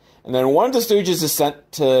 And then one of the Stooges is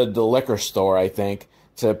sent to the liquor store, I think,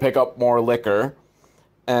 to pick up more liquor.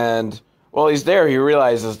 And while he's there, he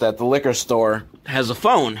realizes that the liquor store has a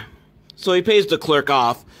phone. So he pays the clerk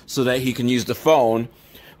off so that he can use the phone,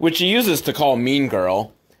 which he uses to call Mean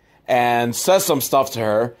Girl, and says some stuff to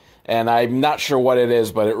her. And I'm not sure what it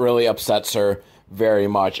is, but it really upsets her very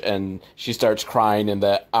much, and she starts crying in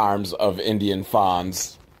the arms of Indian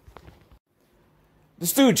fawns. The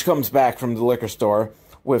Stooge comes back from the liquor store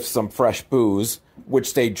with some fresh booze,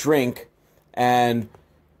 which they drink, and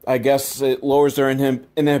I guess it lowers their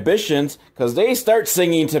inhibitions, because they start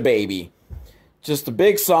singing to Baby. Just a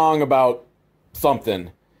big song about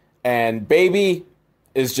something, and Baby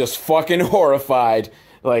is just fucking horrified.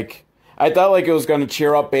 Like, I thought like it was going to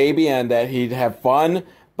cheer up Baby and that he'd have fun,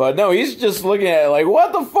 but no, he's just looking at it like,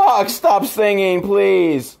 what the fuck? Stop singing,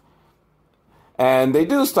 please. And they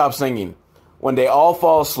do stop singing when they all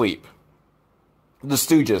fall asleep. the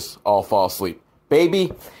Stooges all fall asleep.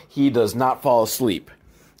 Baby, he does not fall asleep.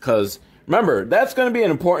 Because, remember, that's going to be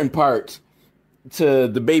an important part to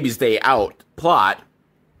the Baby's Day Out plot.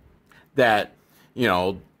 That, you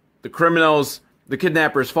know, the criminals, the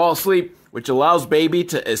kidnappers fall asleep, which allows Baby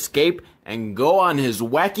to escape and go on his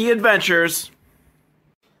wacky adventures.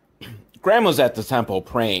 Grandma's at the temple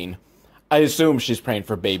praying. I assume she's praying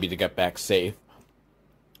for Baby to get back safe.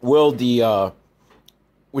 Will the,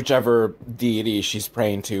 whichever deity she's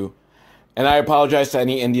praying to, and I apologize to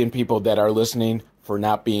any Indian people that are listening for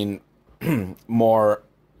not being more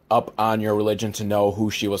up on your religion to know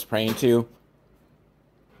who she was praying to.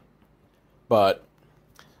 But,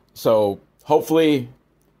 so, hopefully,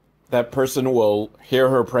 that person will hear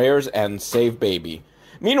her prayers and save Baby.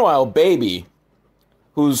 Meanwhile, Baby,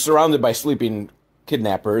 who's surrounded by sleeping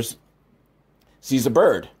kidnappers, sees a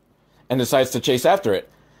bird and decides to chase after it.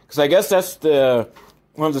 Because I guess that's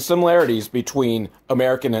one of the similarities between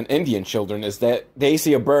American and Indian children is that they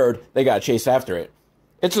see a bird, they gotta chase after it.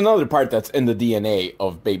 It's another part that's in the DNA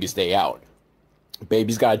of Baby's Day Out.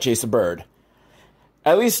 Baby's gotta chase a bird.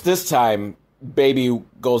 At least this time, Baby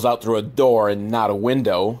goes out through a door and not a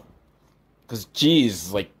window. Because,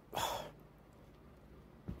 geez, like,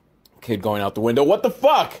 kid going out the window. What the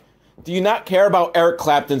fuck? Do you not care about Eric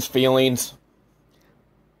Clapton's feelings?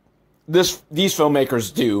 These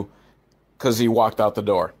filmmakers do, because he walked out the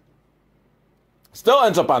door. Still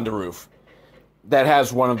ends up on the roof. That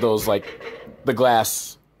has one of those, like, the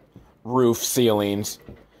glass roof ceilings.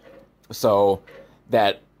 So,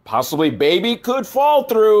 that possibly Baby could fall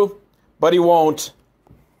through. But he won't.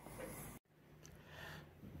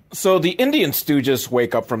 So the Indian Stooges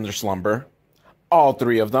wake up from their slumber, all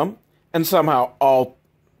three of them, and somehow all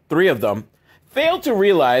three of them fail to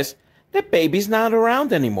realize that Baby's not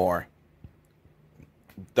around anymore.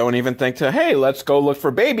 Don't even think to, hey, let's go look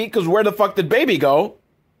for Baby, because where the fuck did Baby go?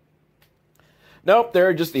 Nope,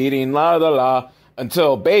 they're just eating, la la la,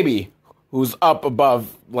 until Baby, who's up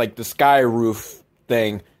above, like, the sky roof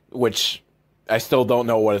thing, which I still don't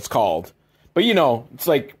know what it's called. But, you know, it's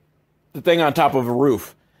like the thing on top of a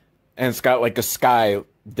roof. And it's got like a sky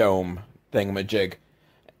dome thingamajig.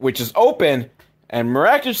 Which is open. And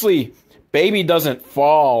miraculously, Baby doesn't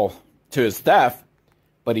fall to his death.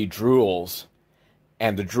 But he drools.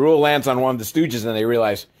 And the drool lands on one of the Stooges and they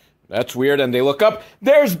realize, that's weird. And they look up.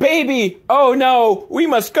 There's Baby! Oh no! We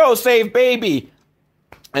must go save Baby!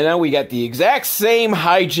 And then we get the exact same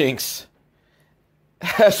hijinks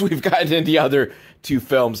as we've gotten in the other two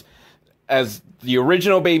films. As the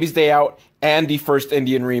original Baby's Day Out and the first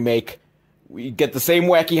Indian remake. We get the same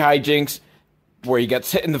wacky hijinks where he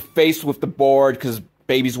gets hit in the face with the board because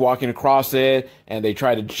Baby's walking across it and they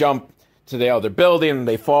try to jump to the other building and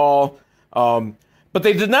they fall. But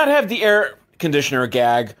they did not have the air conditioner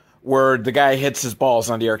gag where the guy hits his balls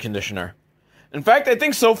on the air conditioner. In fact, I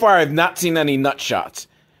think so far I've not seen any nut shots.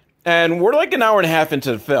 And we're like an hour and a half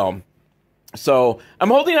into the film. So I'm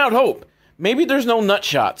holding out hope. Maybe there's no nut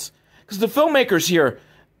shots. Because the filmmakers here,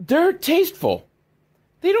 they're tasteful.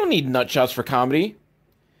 They don't need nut shots for comedy.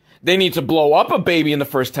 They need to blow up a baby in the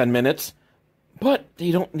first 10 minutes. But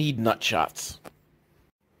they don't need nut shots.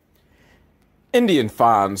 Indian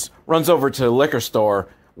Fonz runs over to the liquor store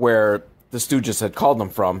where the Stooges had called them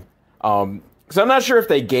from. Because I'm not sure if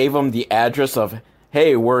they gave them the address of,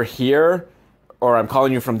 hey, we're here, or I'm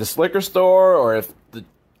calling you from this liquor store, or if the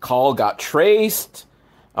call got traced.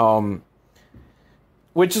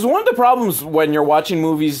 Which is one of the problems when you're watching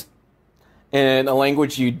movies in a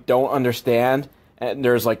language you don't understand, and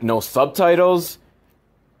there's like no subtitles.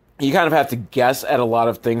 You kind of have to guess at a lot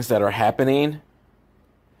of things that are happening.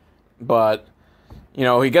 But, you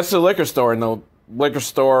know, he gets to the liquor store, and the liquor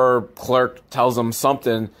store clerk tells him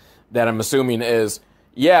something that I'm assuming is,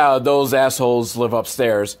 yeah, those assholes live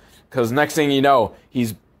upstairs. Because next thing you know,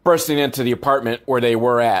 he's bursting into the apartment where they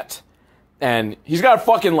were at. And he's got a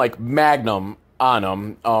fucking, like, Magnum on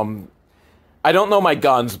him. I don't know my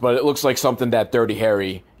guns, but it looks like something that Dirty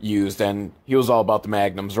Harry used, and he was all about the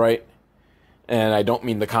Magnums, right? And I don't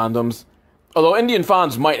mean the condoms. Although Indian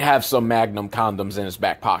Fonz might have some Magnum condoms in his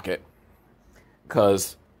back pocket.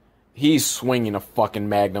 Because he's swinging a fucking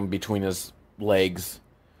Magnum between his legs.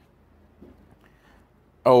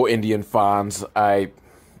 Oh, Indian Fonz, I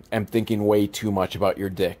am thinking way too much about your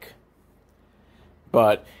dick.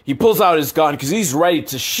 But he pulls out his gun because he's ready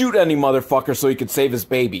to shoot any motherfucker so he could save his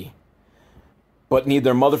baby. But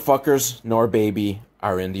neither motherfuckers nor baby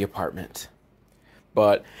are in the apartment.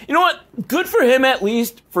 But, you know what? Good for him, at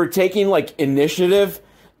least, for taking, like, initiative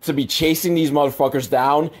to be chasing these motherfuckers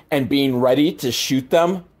down and being ready to shoot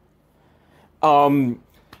them.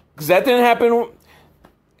 Because that didn't happen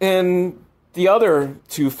in the other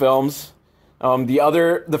two films,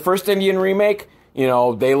 the first Indian remake,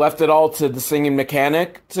 they left it all to the singing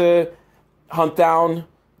mechanic to hunt down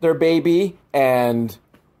their baby, and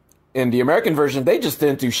in the American version, they just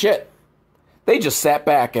didn't do shit. They just sat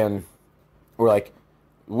back and were like,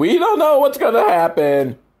 we don't know what's gonna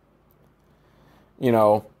happen.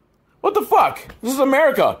 What the fuck? This is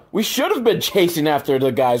America. We should have been chasing after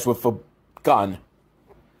the guys with a gun.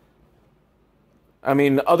 I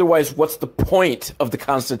mean, otherwise, what's the point of the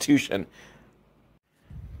Constitution?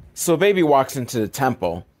 So baby walks into the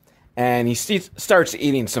temple, and he starts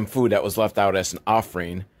eating some food that was left out as an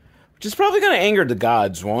offering, which is probably going to anger the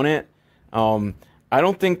gods, won't it? I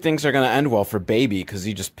don't think things are going to end well for baby, because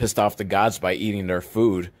he just pissed off the gods by eating their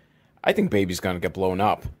food. I think baby's going to get blown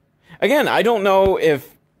up. Again, I don't know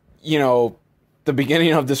if, the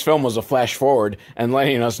beginning of this film was a flash forward and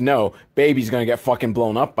letting us know baby's going to get fucking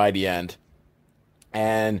blown up by the end.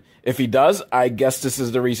 And if he does, I guess this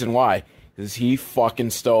is the reason why. Because he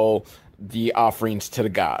fucking stole the offerings to the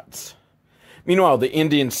gods. Meanwhile, the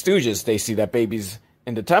Indian stooges, they see that baby's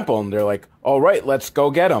in the temple, and they're like, all right, let's go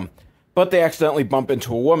get him. But they accidentally bump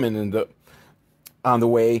into a woman on the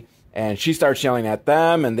way, and she starts yelling at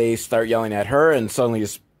them, and they start yelling at her, and suddenly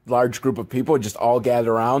this large group of people just all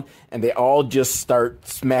gather around, and they all just start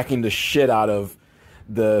smacking the shit out of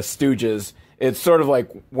the stooges. It's sort of like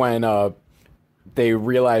when they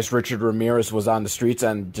realized Richard Ramirez was on the streets,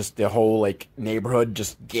 and just the whole neighborhood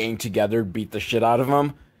just gang together beat the shit out of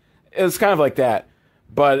him. It was kind of like that,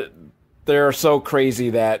 but they're so crazy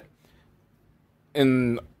that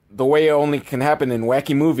in the way it only can happen in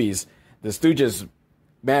wacky movies, the stooges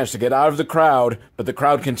manage to get out of the crowd, but the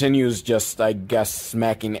crowd continues just, I guess,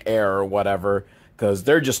 smacking air or whatever, because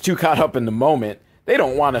they're just too caught up in the moment. They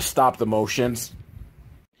don't want to stop the motions.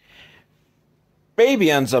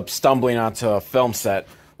 Baby ends up stumbling onto a film set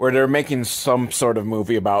where they're making some sort of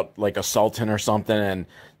movie about a sultan or something, and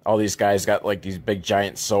all these guys got these big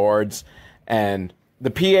giant swords, and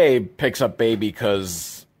the PA picks up baby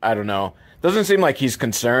because, I don't know, doesn't seem like he's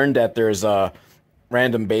concerned that there's a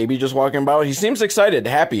random baby just walking about. He seems excited,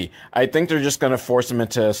 happy. I think they're just going to force him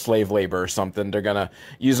into slave labor or something. They're going to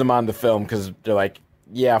use him on the film because they're like,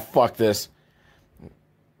 yeah, fuck this.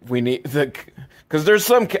 We need because there's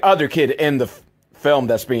some other kid in the film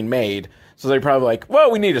that's being made. So they're probably like, well,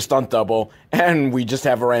 we need a stunt double, and we just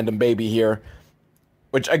have a random baby here.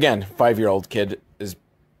 Which, again, 5-year-old kid is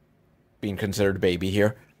being considered a baby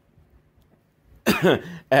here.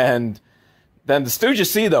 And then the Stooges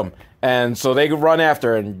see them, and so they run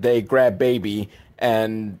after, and they grab baby,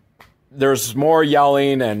 and there's more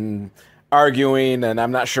yelling and arguing, and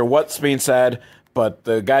I'm not sure what's being said, but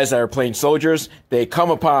the guys that are playing soldiers, they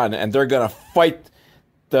come upon, and they're going to fight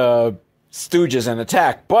the Stooges and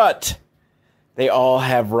attack, but they all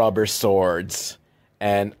have rubber swords.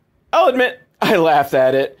 And I'll admit, I laughed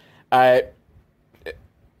at it.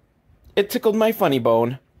 It tickled my funny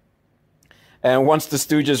bone. And once the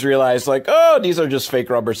Stooges realize, oh, these are just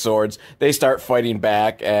fake rubber swords, they start fighting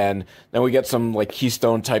back, and then we get some,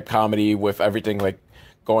 Keystone-type comedy with everything,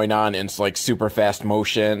 going on in, super fast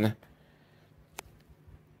motion.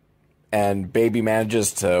 And baby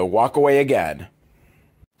manages to walk away again.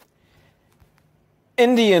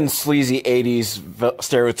 Indian sleazy 80s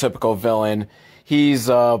stereotypical villain. He's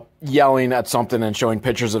yelling at something and showing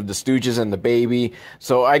pictures of the Stooges and the baby.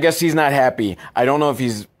 So I guess he's not happy. I don't know if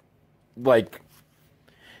he's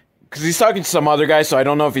because he's talking to some other guy, so I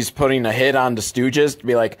don't know if he's putting a hit on the Stooges to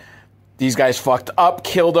be like, these guys fucked up,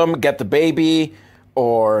 kill them, get the baby,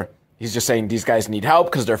 or he's just saying these guys need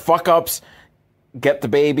help because they're fuck-ups, get the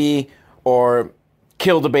baby, or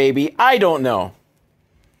kill the baby. I don't know.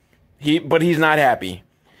 But he's not happy.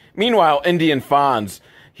 Meanwhile, Indian Fonz,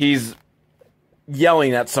 he's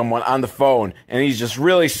yelling at someone on the phone, and he's just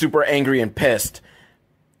really super angry and pissed.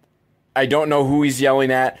 I don't know who he's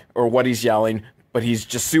yelling at or what he's yelling, but he's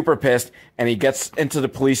just super pissed, and he gets into the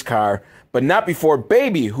police car, but not before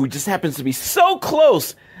Baby, who just happens to be so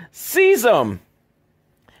close, sees him.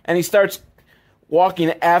 And he starts walking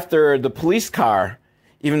after the police car,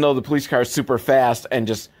 even though the police car is super fast and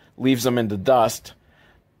just leaves him in the dust.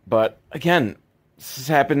 But again, this has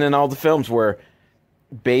happened in all the films where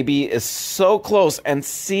Baby is so close and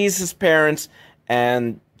sees his parents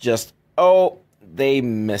and just, they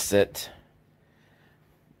miss it.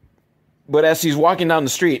 But as he's walking down the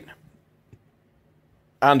street,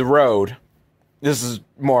 on the road, this is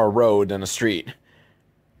more a road than a street,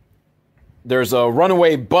 there's a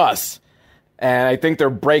runaway bus, and I think their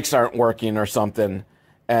brakes aren't working or something,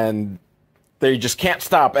 and they just can't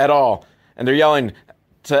stop at all, and they're yelling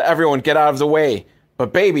to everyone, get out of the way.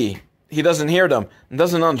 But Baby, he doesn't hear them and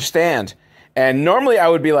doesn't understand, And normally I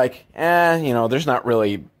would be like, there's not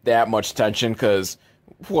really that much tension because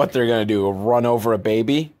what they're going to do, run over a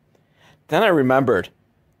baby? Then I remembered,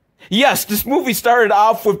 yes, this movie started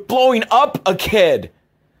off with blowing up a kid.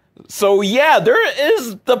 So yeah, there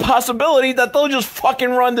is the possibility that they'll just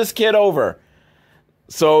fucking run this kid over.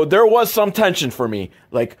 So there was some tension for me.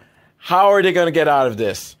 Like, how are they going to get out of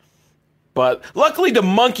this? But luckily the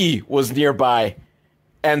monkey was nearby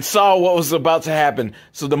and saw what was about to happen.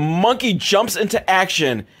 So the monkey jumps into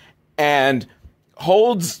action and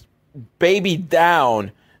holds baby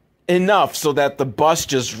down enough so that the bus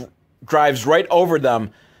just drives right over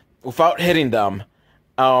them without hitting them.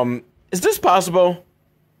 Is this possible?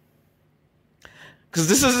 Because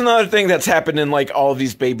this is another thing that's happened in, like, all of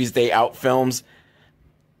these Baby's Day Out films.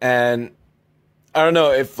 And I don't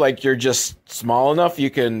know if, like, you're just small enough, you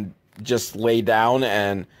can just lay down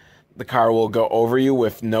and the car will go over you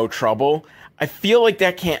with no trouble. I feel like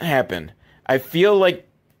that can't happen. I feel like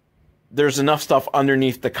there's enough stuff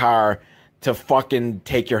underneath the car to fucking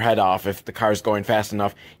take your head off if the car's going fast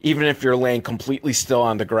enough, even if you're laying completely still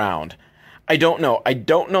on the ground. I don't know. I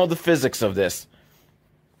don't know the physics of this.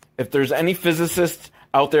 If there's any physicists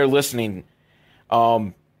out there listening,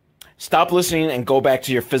 stop listening and go back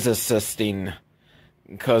to your physicisting,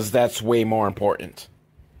 because that's way more important.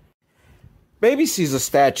 Baby sees a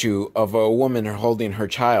statue of a woman holding her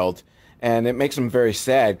child, and it makes him very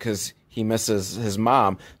sad because he misses his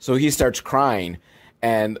mom, so he starts crying.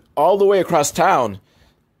 And all the way across town,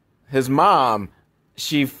 his mom,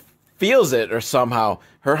 she feels it, or somehow.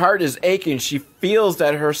 Her heart is aching. She feels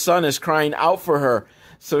that her son is crying out for her.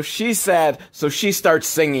 So she's sad, so she starts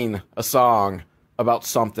singing a song about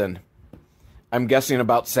something. I'm guessing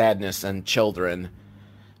about sadness and children.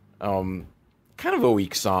 Kind of a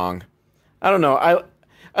weak song. I don't know.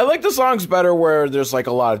 I like the songs better where there's like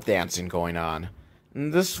a lot of dancing going on.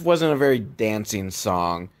 And this wasn't a very dancing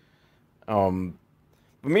song. But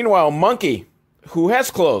meanwhile, Monkey, who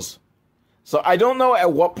has clothes. So I don't know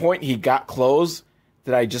at what point he got clothes.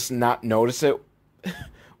 Did I just not notice it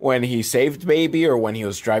when he saved Baby, or when he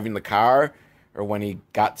was driving the car, or when he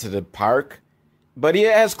got to the park? But he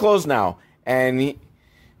has clothes now. And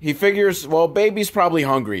he figures, well, Baby's probably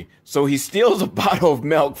hungry. So he steals a bottle of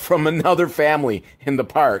milk from another family in the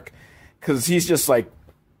park. Because he's just like,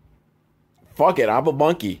 fuck it, I'm a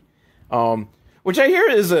monkey. Which I hear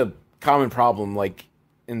is a common problem, like,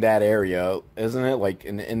 in that area, isn't it? Like,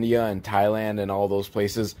 in India and Thailand and all those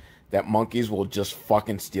places, that monkeys will just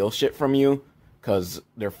fucking steal shit from you. Because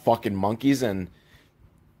they're fucking monkeys, and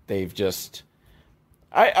they've just...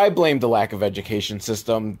 I blame the lack of education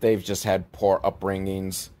system. They've just had poor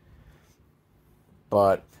upbringings.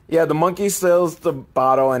 But, yeah, the monkey steals the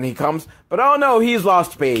bottle, and he comes... But, oh no, he's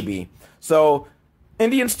lost Baby. So,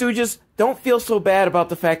 Indian Stooges, don't feel so bad about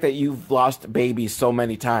the fact that you've lost Baby so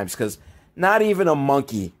many times, because not even a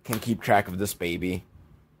monkey can keep track of this baby.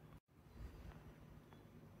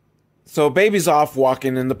 So Baby's off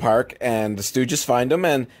walking in the park, and the Stooges find him,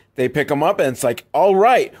 and they pick him up, and it's like, all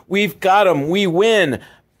right, we've got him, we win.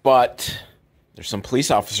 But there's some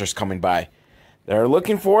police officers coming by. They're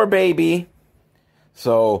looking for Baby,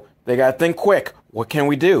 so they gotta think quick. What can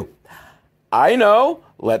we do? I know,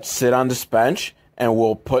 let's sit on this bench, and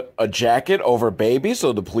we'll put a jacket over Baby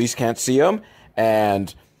so the police can't see him.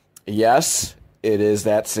 And yes, it is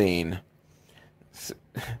that scene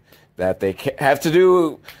that they have to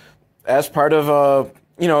do... As part of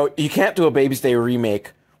you can't do a Baby's Day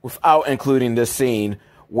remake without including this scene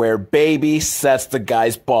where Baby sets the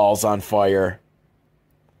guy's balls on fire.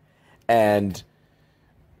 And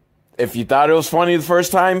if you thought it was funny the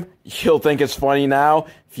first time, you'll think it's funny now.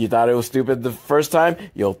 If you thought it was stupid the first time,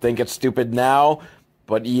 you'll think it's stupid now.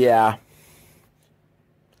 But yeah.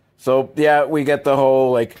 So yeah, we get the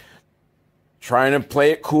whole, like, trying to play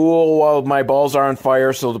it cool while my balls are on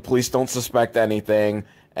fire so the police don't suspect anything.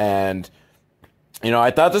 And, I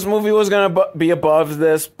thought this movie was going to be above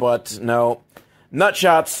this, but no.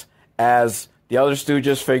 Nutshots, as the other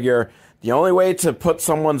Stooges figure, the only way to put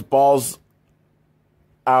someone's balls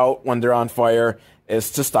out when they're on fire is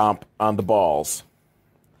to stomp on the balls.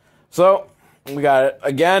 So, we got it.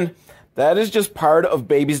 Again, that is just part of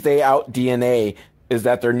Baby's Day Out DNA, is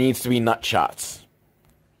that there needs to be nutshots.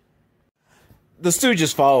 The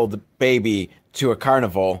Stooges follow the Baby to a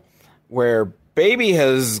carnival where Baby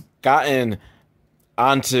has gotten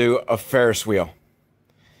onto a Ferris wheel.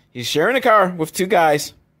 He's sharing a car with two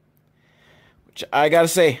guys, which I gotta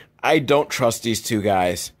say, I don't trust these two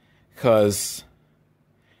guys, because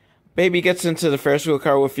Baby gets into the Ferris wheel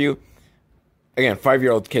car with you, again,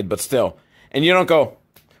 5-year-old kid, but still, and you don't go,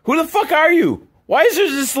 who the fuck are you? Why is there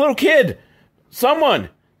this little kid? Someone,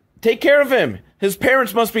 take care of him. His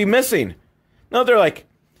parents must be missing. No, they're like,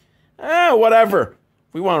 whatever.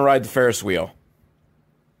 We want to ride the Ferris wheel.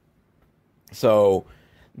 So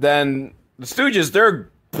then the Stooges, their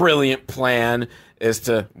brilliant plan is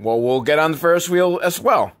to, we'll get on the Ferris wheel as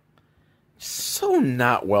well. So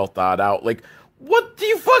not well thought out. Like, what do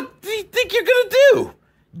you think you're gonna do?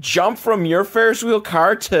 Jump from your Ferris wheel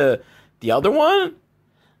car to the other one?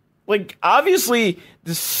 Like, obviously,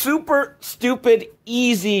 the super stupid,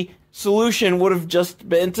 easy solution would have just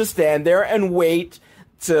been to stand there and wait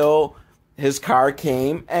till his car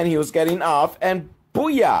came and he was getting off, and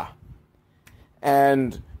booyah!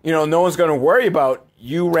 And, no one's gonna worry about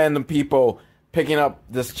you random people picking up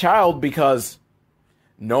this child because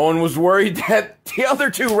no one was worried that the other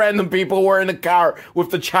two random people were in the car with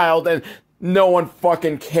the child, and no one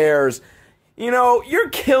fucking cares. You're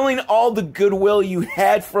killing all the goodwill you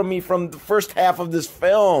had from me from the first half of this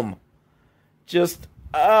film. Just,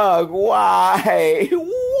 why?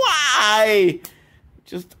 Why?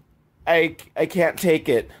 Just, I can't take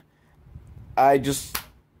it. I just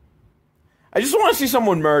want to see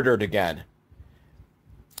someone murdered again.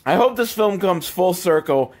 I hope this film comes full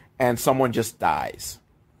circle and someone just dies.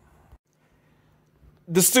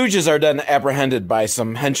 The Stooges are then apprehended by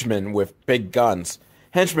some henchmen with big guns.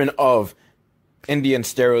 Henchmen of Indian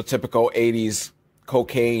stereotypical 80s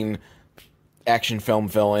cocaine action film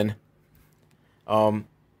villain. Honestly,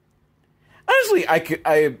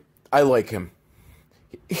 I like him.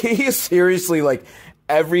 He is seriously like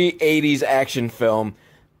every 80s action film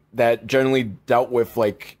that generally dealt with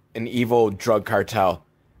like an evil drug cartel.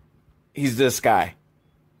 He's this guy.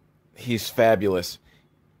 He's fabulous.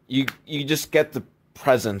 You just get the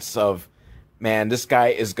presence of, man, this guy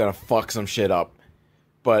is gonna fuck some shit up.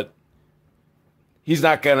 But he's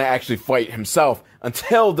not gonna actually fight himself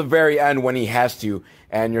until the very end when he has to,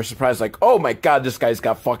 and you're surprised like, oh my god, this guy's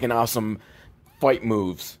got fucking awesome fight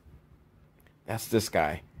moves. That's this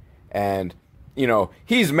guy. And,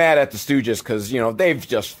 he's mad at the Stooges because, they've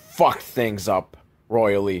just fucked things up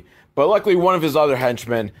royally. But luckily one of his other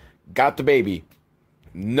henchmen got the baby.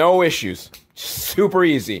 No issues. Super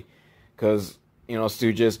easy. Because,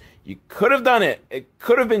 Stooges, you could have done it. It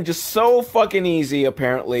could have been just so fucking easy,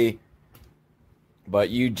 apparently. But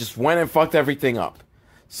you just went and fucked everything up.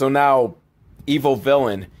 So now, evil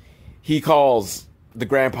villain, he calls the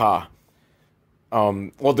grandpa.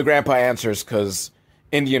 The grandpa answers because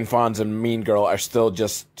Indian Fonz and Mean Girl are still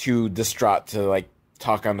just too distraught to, like,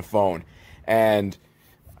 talk on the phone. And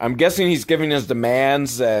I'm guessing he's giving his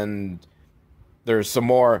demands, and there's some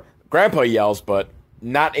more. Grandpa yells, but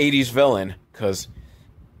not 80s villain, because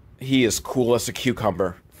he is cool as a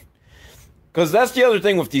cucumber. Because that's the other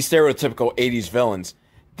thing with these stereotypical 80s villains.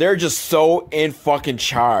 They're just so in fucking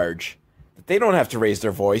charge that they don't have to raise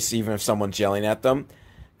their voice even if someone's yelling at them.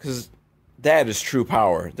 Because that is true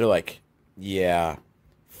power. They're like, yeah,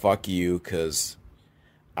 fuck you, because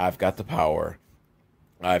I've got the power.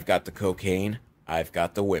 I've got the cocaine. I've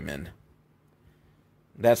got the women.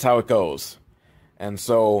 That's how it goes. And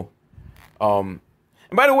so, and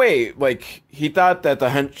by the way, like, he thought that the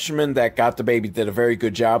henchman that got the baby did a very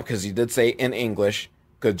good job because he did say in English,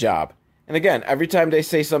 good job. And again, every time they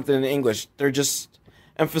say something in English, they're just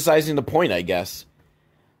emphasizing the point, I guess.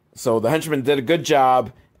 So the henchman did a good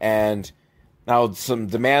job, and now some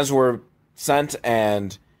demands were sent,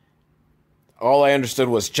 and all I understood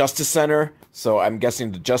was Justice Center. So I'm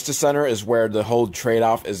guessing the Justice Center is where the whole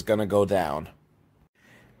trade-off is going to go down.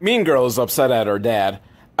 Mean Girl is upset at her dad.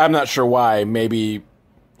 I'm not sure why. Maybe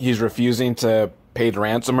he's refusing to pay the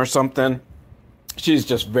ransom or something. She's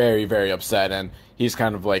just very, very upset, and he's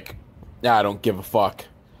kind of like, yeah, I don't give a fuck.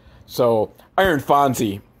 So Iron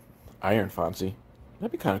Fonzie,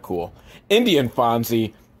 that'd be kind of cool. Indian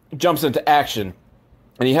Fonzie jumps into action,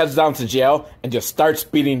 and he heads down to jail and just starts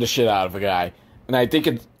beating the shit out of a guy. And I think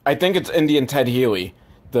it's Indian Ted Healy,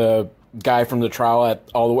 the guy from the trial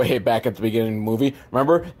all the way back at the beginning of the movie.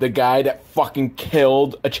 Remember? The guy that fucking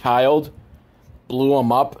killed a child? Blew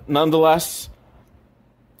him up, nonetheless.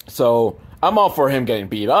 So, I'm all for him getting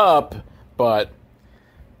beat up, but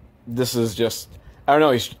this is just, I don't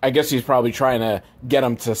know, I guess he's probably trying to get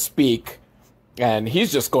him to speak, and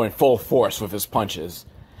he's just going full force with his punches.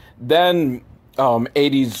 Then,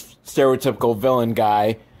 80s stereotypical villain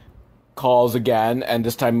guy calls again, and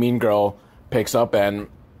this time Mean Girl picks up, and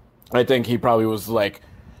I think he probably was like,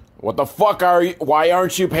 what the fuck are you? Why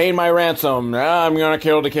aren't you paying my ransom? I'm gonna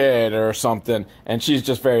kill the kid or something. And she's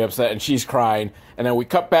just very upset, and she's crying. And then we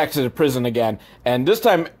cut back to the prison again, and this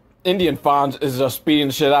time Indian Fonz is just beating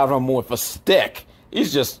the shit out of him with a stick.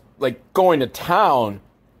 He's just like going to town.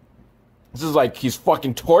 This is like he's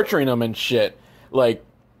fucking torturing him and shit. Like,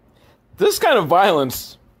 this kind of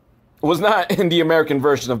violence was not in the American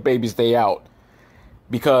version of Baby's Day Out,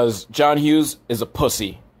 because John Hughes is a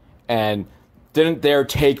pussy and didn't dare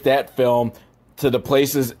take that film to the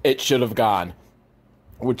places it should have gone,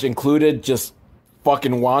 which included just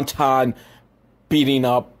fucking wanton beating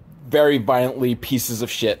up very violently pieces of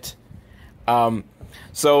shit.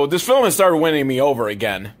 So this film has started winning me over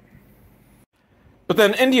again. But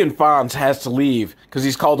then Indian Fonz has to leave because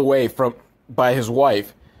he's called away by his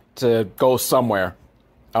wife to go somewhere.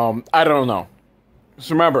 I don't know.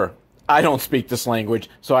 Just remember, I don't speak this language,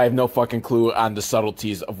 so I have no fucking clue on the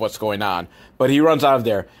subtleties of what's going on. But he runs out of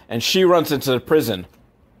there, and she runs into the prison.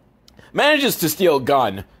 Manages to steal a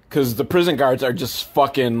gun, because the prison guards are just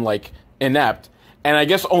fucking, like, inept. And I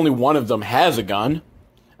guess only one of them has a gun.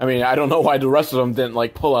 I mean, I don't know why the rest of them didn't,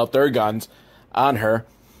 like, pull out their guns on her.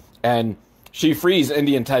 And she frees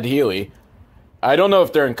Indian Ted Healy. I don't know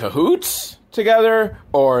if they're in cahoots together,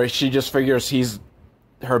 or she just figures he's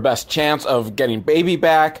her best chance of getting Baby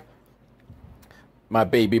back. My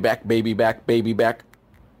baby back, baby back, baby back.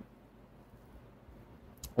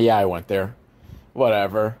 Yeah, I went there.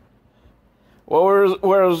 Whatever. Where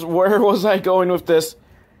was I going with this?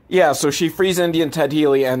 Yeah, so she frees Indian Ted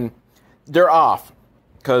Healy, and they're off.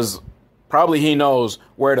 Because probably he knows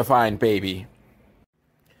where to find Baby.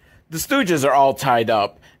 The Stooges are all tied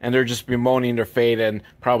up, and they're just bemoaning their fate and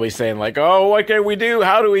probably saying, like, oh, what can we do?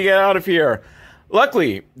 How do we get out of here?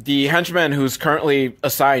 Luckily, the henchman who's currently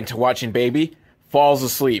assigned to watching Baby falls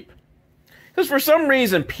asleep. Because for some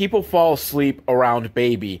reason, people fall asleep around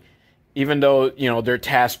Baby, even though, you know, they're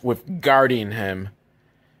tasked with guarding him.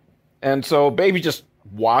 And so Baby just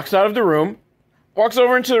walks out of the room, walks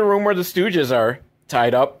over into the room where the Stooges are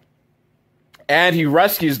tied up, and he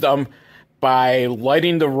rescues them by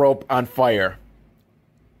lighting the rope on fire.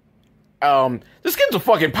 This kid's a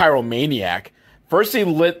fucking pyromaniac. First he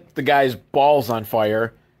lit the guy's balls on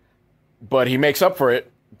fire, but he makes up for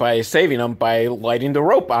it by saving them by lighting the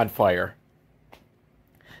rope on fire.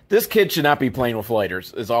 This kid should not be playing with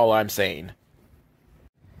lighters, is all I'm saying.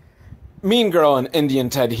 Mean Girl and Indian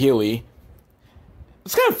Ted Healy.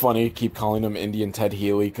 It's kind of funny to keep calling him Indian Ted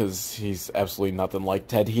Healy, because he's absolutely nothing like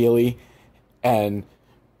Ted Healy. And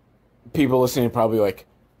people listening are probably like,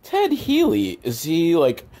 Ted Healy, is he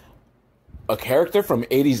like a character from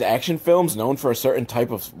 80s action films known for a certain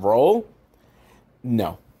type of role?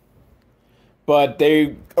 No. But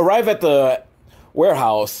they arrive at the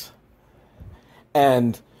warehouse,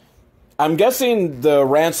 and I'm guessing the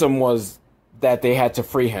ransom was that they had to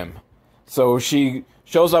free him. So she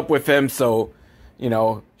shows up with him, so, you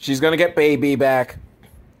know, she's gonna get Baby back,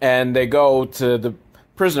 and they go to the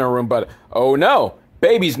prisoner room, but, oh no,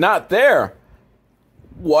 Baby's not there.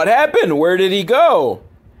 What happened? Where did he go?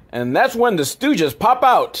 And that's when the Stooges pop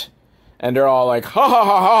out, and they're all like, ha ha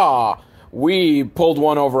ha ha, we pulled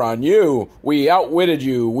one over on you, we outwitted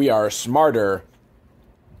you, we are smarter.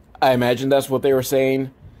 I imagine that's what they were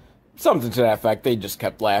saying. Something to that effect. They just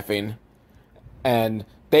kept laughing. And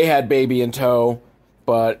they had Baby in tow,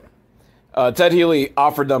 but Ted Healy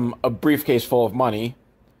offered them a briefcase full of money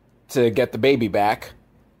to get the Baby back,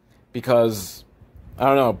 because, I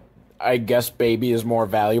don't know, I guess Baby is more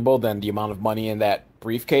valuable than the amount of money in that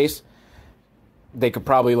briefcase. They could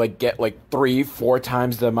probably like get like 3-4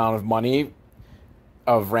 times the amount of money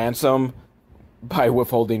of ransom by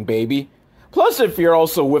withholding Baby. Plus, if you're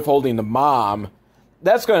also withholding the mom,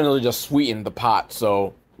 that's going to just sweeten the pot.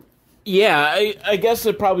 So, yeah, I guess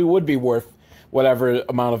it probably would be worth whatever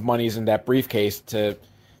amount of money is in that briefcase to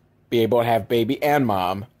be able to have Baby and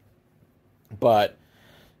mom. But,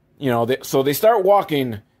 you know, so they start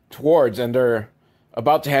walking towards, and they're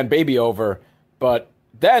about to hand Baby over, but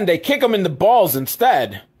then they kick him in the balls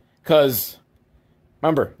instead, because,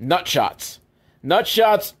 remember, nut shots. Nut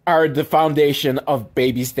shots are the foundation of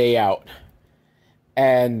Baby's Day Out.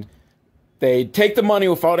 And they take the money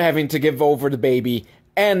without having to give over the Baby,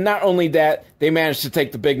 and not only that, they manage to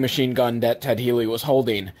take the big machine gun that Ted Healy was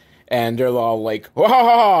holding, and they're all like,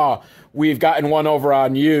 "Wah, we've gotten one over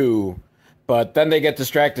on you." But then they get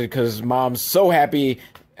distracted because Mom's so happy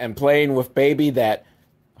and playing with Baby that,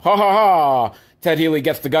 ha ha ha, Ted Healy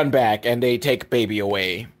gets the gun back, and they take Baby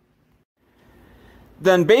away.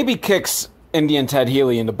 Then Baby kicks Indian Ted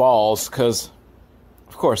Healy in the balls, because,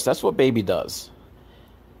 of course, that's what Baby does.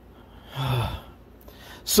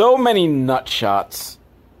 So many nut shots,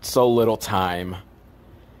 so little time.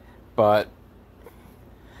 But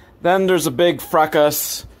then there's a big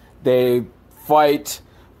fracas. They fight.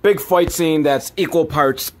 Big fight scene that's equal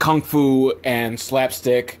parts kung fu and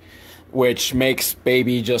slapstick, which makes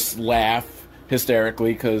Baby just laugh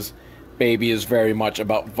hysterically, because Baby is very much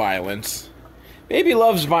about violence. Baby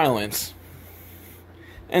loves violence.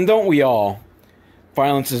 And don't we all?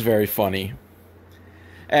 Violence is very funny.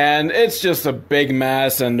 And it's just a big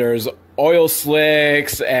mess, and there's oil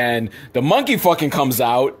slicks, and the monkey fucking comes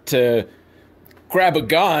out to grab a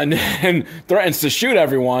gun and threatens to shoot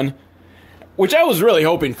everyone. Which I was really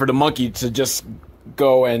hoping for the monkey to just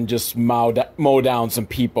go and just mow down some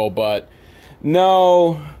people, but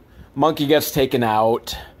no, monkey gets taken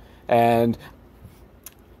out, and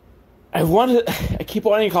I keep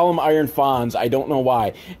wanting to call them Iron Fonz. I don't know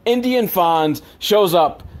why. Indian Fonz shows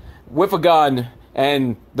up with a gun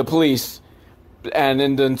and the police, and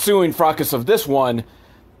in the ensuing fracas of this one,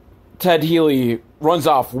 Ted Healy runs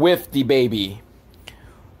off with the baby.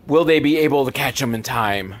 Will they be able to catch him in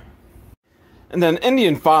time? And then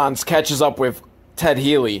Indian Fonz catches up with Ted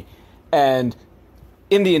Healy, and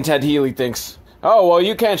Indian Ted Healy thinks, oh, well,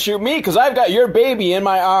 you can't shoot me because I've got your baby in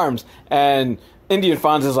my arms. And Indian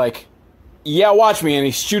Fonz is like, yeah, watch me, and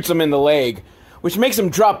he shoots him in the leg, which makes him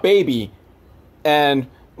drop baby, and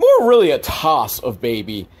more really a toss of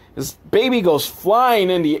baby. This baby goes flying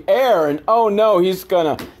in the air, and oh no, he's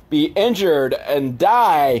gonna be injured and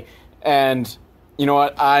die. And you know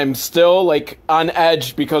what? I'm still like on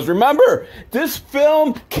edge because remember, this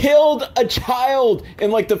film killed a child in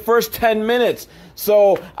like the first 10 minutes.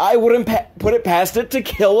 So I wouldn't put it past it to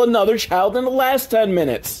kill another child in the last 10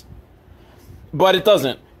 minutes. But it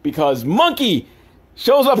doesn't, because Monkey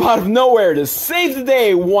shows up out of nowhere to save the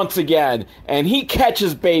day once again, and he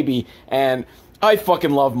catches baby, and I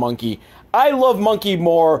fucking love Monkey. I love Monkey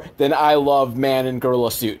more than I love Man in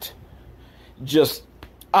Gorilla Suit. Just,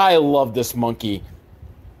 I love this Monkey,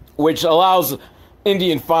 which allows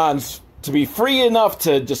Indian Fonz to be free enough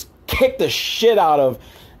to just kick the shit out of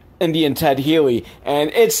Indian Ted Healy, and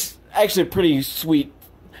it's actually a pretty sweet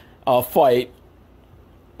fight.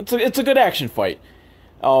 It's a good action fight.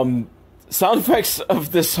 Sound effects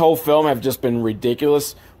of this whole film have just been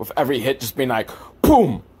ridiculous, with every hit just being like,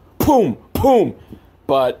 boom, boom, boom.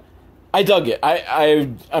 But I dug it.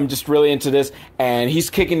 I'm just really into this, and he's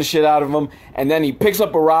kicking the shit out of him, and then he picks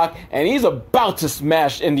up a rock, and he's about to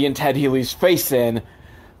smash Indian Ted Healy's face in,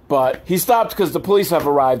 but he stopped because the police have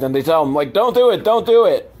arrived, and they tell him, like, don't do it, don't do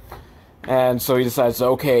it. And so he decides,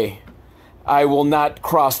 okay, I will not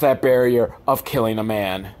cross that barrier of killing a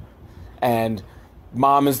man. And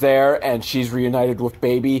Mom is there, and she's reunited with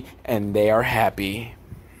baby, and they are happy.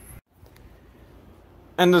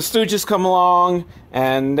 And the Stooges come along,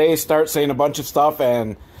 and they start saying a bunch of stuff,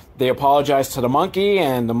 and they apologize to the monkey,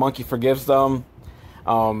 and the monkey forgives them.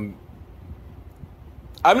 I'm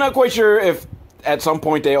not quite sure if at some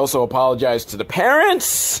point they also apologize to the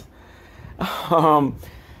parents.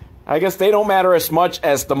 I guess they don't matter as much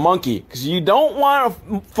as the monkey, because you don't want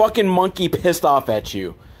a fucking monkey pissed off at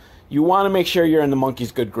you. You want to make sure you're in the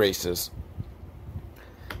monkey's good graces.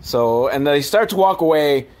 So, and they start to walk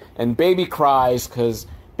away, and baby cries because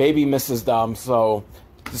baby misses them. So,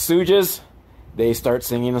 the Stooges, they start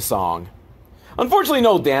singing a song. Unfortunately,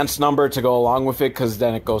 no dance number to go along with it, because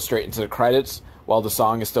then it goes straight into the credits while the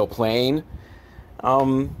song is still playing.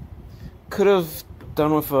 Could have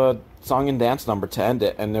done with a song and dance number to end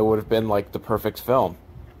it, and it would have been like the perfect film.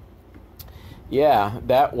 Yeah,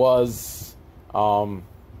 that was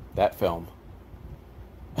that film.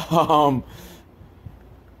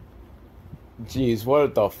 Jeez,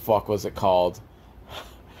 what the fuck was it called?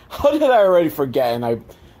 How did I already forget? And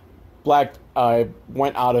I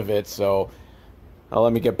went out of it, so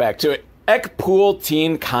let me get back to it. Phool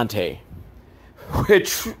Teen Kante,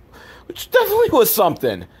 which definitely was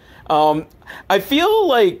something. I feel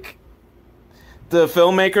like the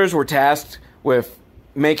filmmakers were tasked with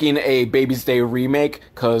making a Baby's Day remake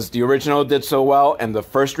because the original did so well and the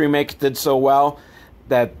first remake did so well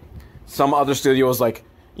that some other studio was like,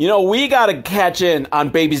 you know, we gotta catch in on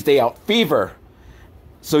Baby's Day Out fever.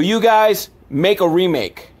 So you guys make a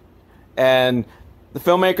remake. And the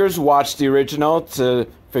filmmakers watched the original to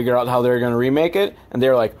figure out how they were going to remake it. And they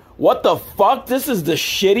were like, what the fuck? This is the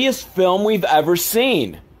shittiest film we've ever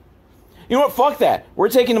seen. You know what? Fuck that. We're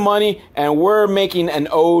taking the money and we're making an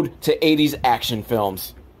ode to 80s action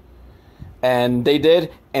films. And they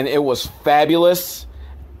did, and it was fabulous.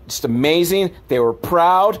 Just amazing. They were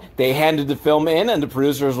proud. They handed the film in, and the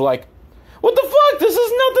producers were like, what the fuck? This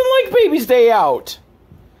is nothing like Baby's Day Out.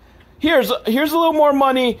 Here's a little more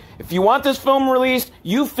money. If you want this film released,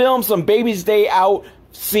 you film some Baby's Day Out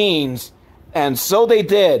scenes. And so they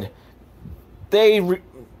did. They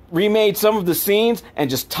remade some of the scenes and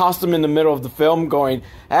just tossed them in the middle of the film going,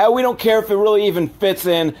 we don't care if it really even fits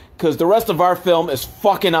in because the rest of our film is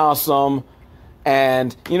fucking awesome.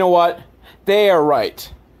 And you know what? They are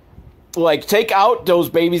right. Like, take out those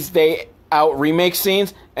Baby's Day Out remake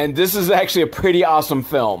scenes, and this is actually a pretty awesome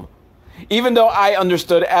film. Even though I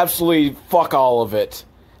understood absolutely fuck all of it.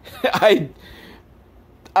 I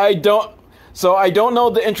don't know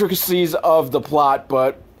the intricacies of the plot,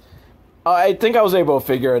 but I think I was able to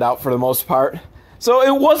figure it out for the most part. So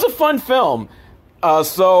it was a fun film.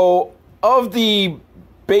 So of the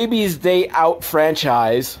Baby's Day Out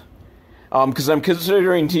franchise, because I'm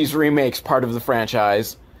considering these remakes part of the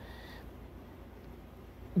franchise.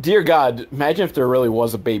 Dear God, imagine if there really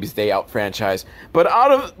was a Baby's Day Out franchise. But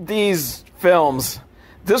out of these films,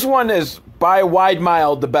 this one is by a wide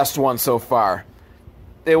mile the best one so far.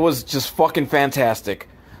 It was just fucking fantastic.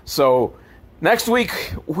 So next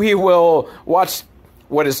week we will watch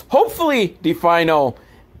what is hopefully the final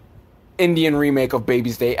Indian remake of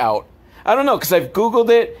Baby's Day Out. I don't know, because I've Googled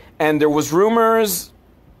it, and there was rumors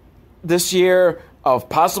this year of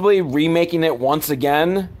possibly remaking it once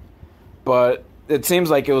again, but it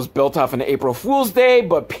seems like it was built off an April Fool's Day,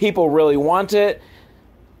 but people really want it,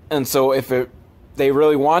 and so if they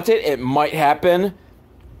really want it, it might happen.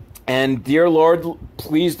 And dear Lord,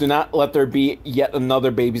 please do not let there be yet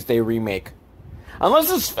another Baby's Day remake.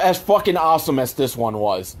 Unless it's as fucking awesome as this one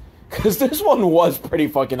was. Because this one was pretty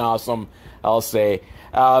fucking awesome, I'll say.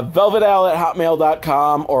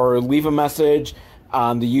 velvetale@hotmail.com, or leave a message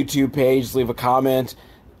on the YouTube page, leave a comment.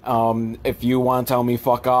 If you want to tell me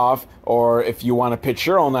fuck off, or if you want to pitch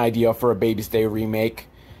your own idea for a Baby's Day remake.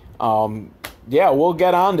 Yeah, we'll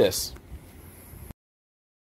get on this.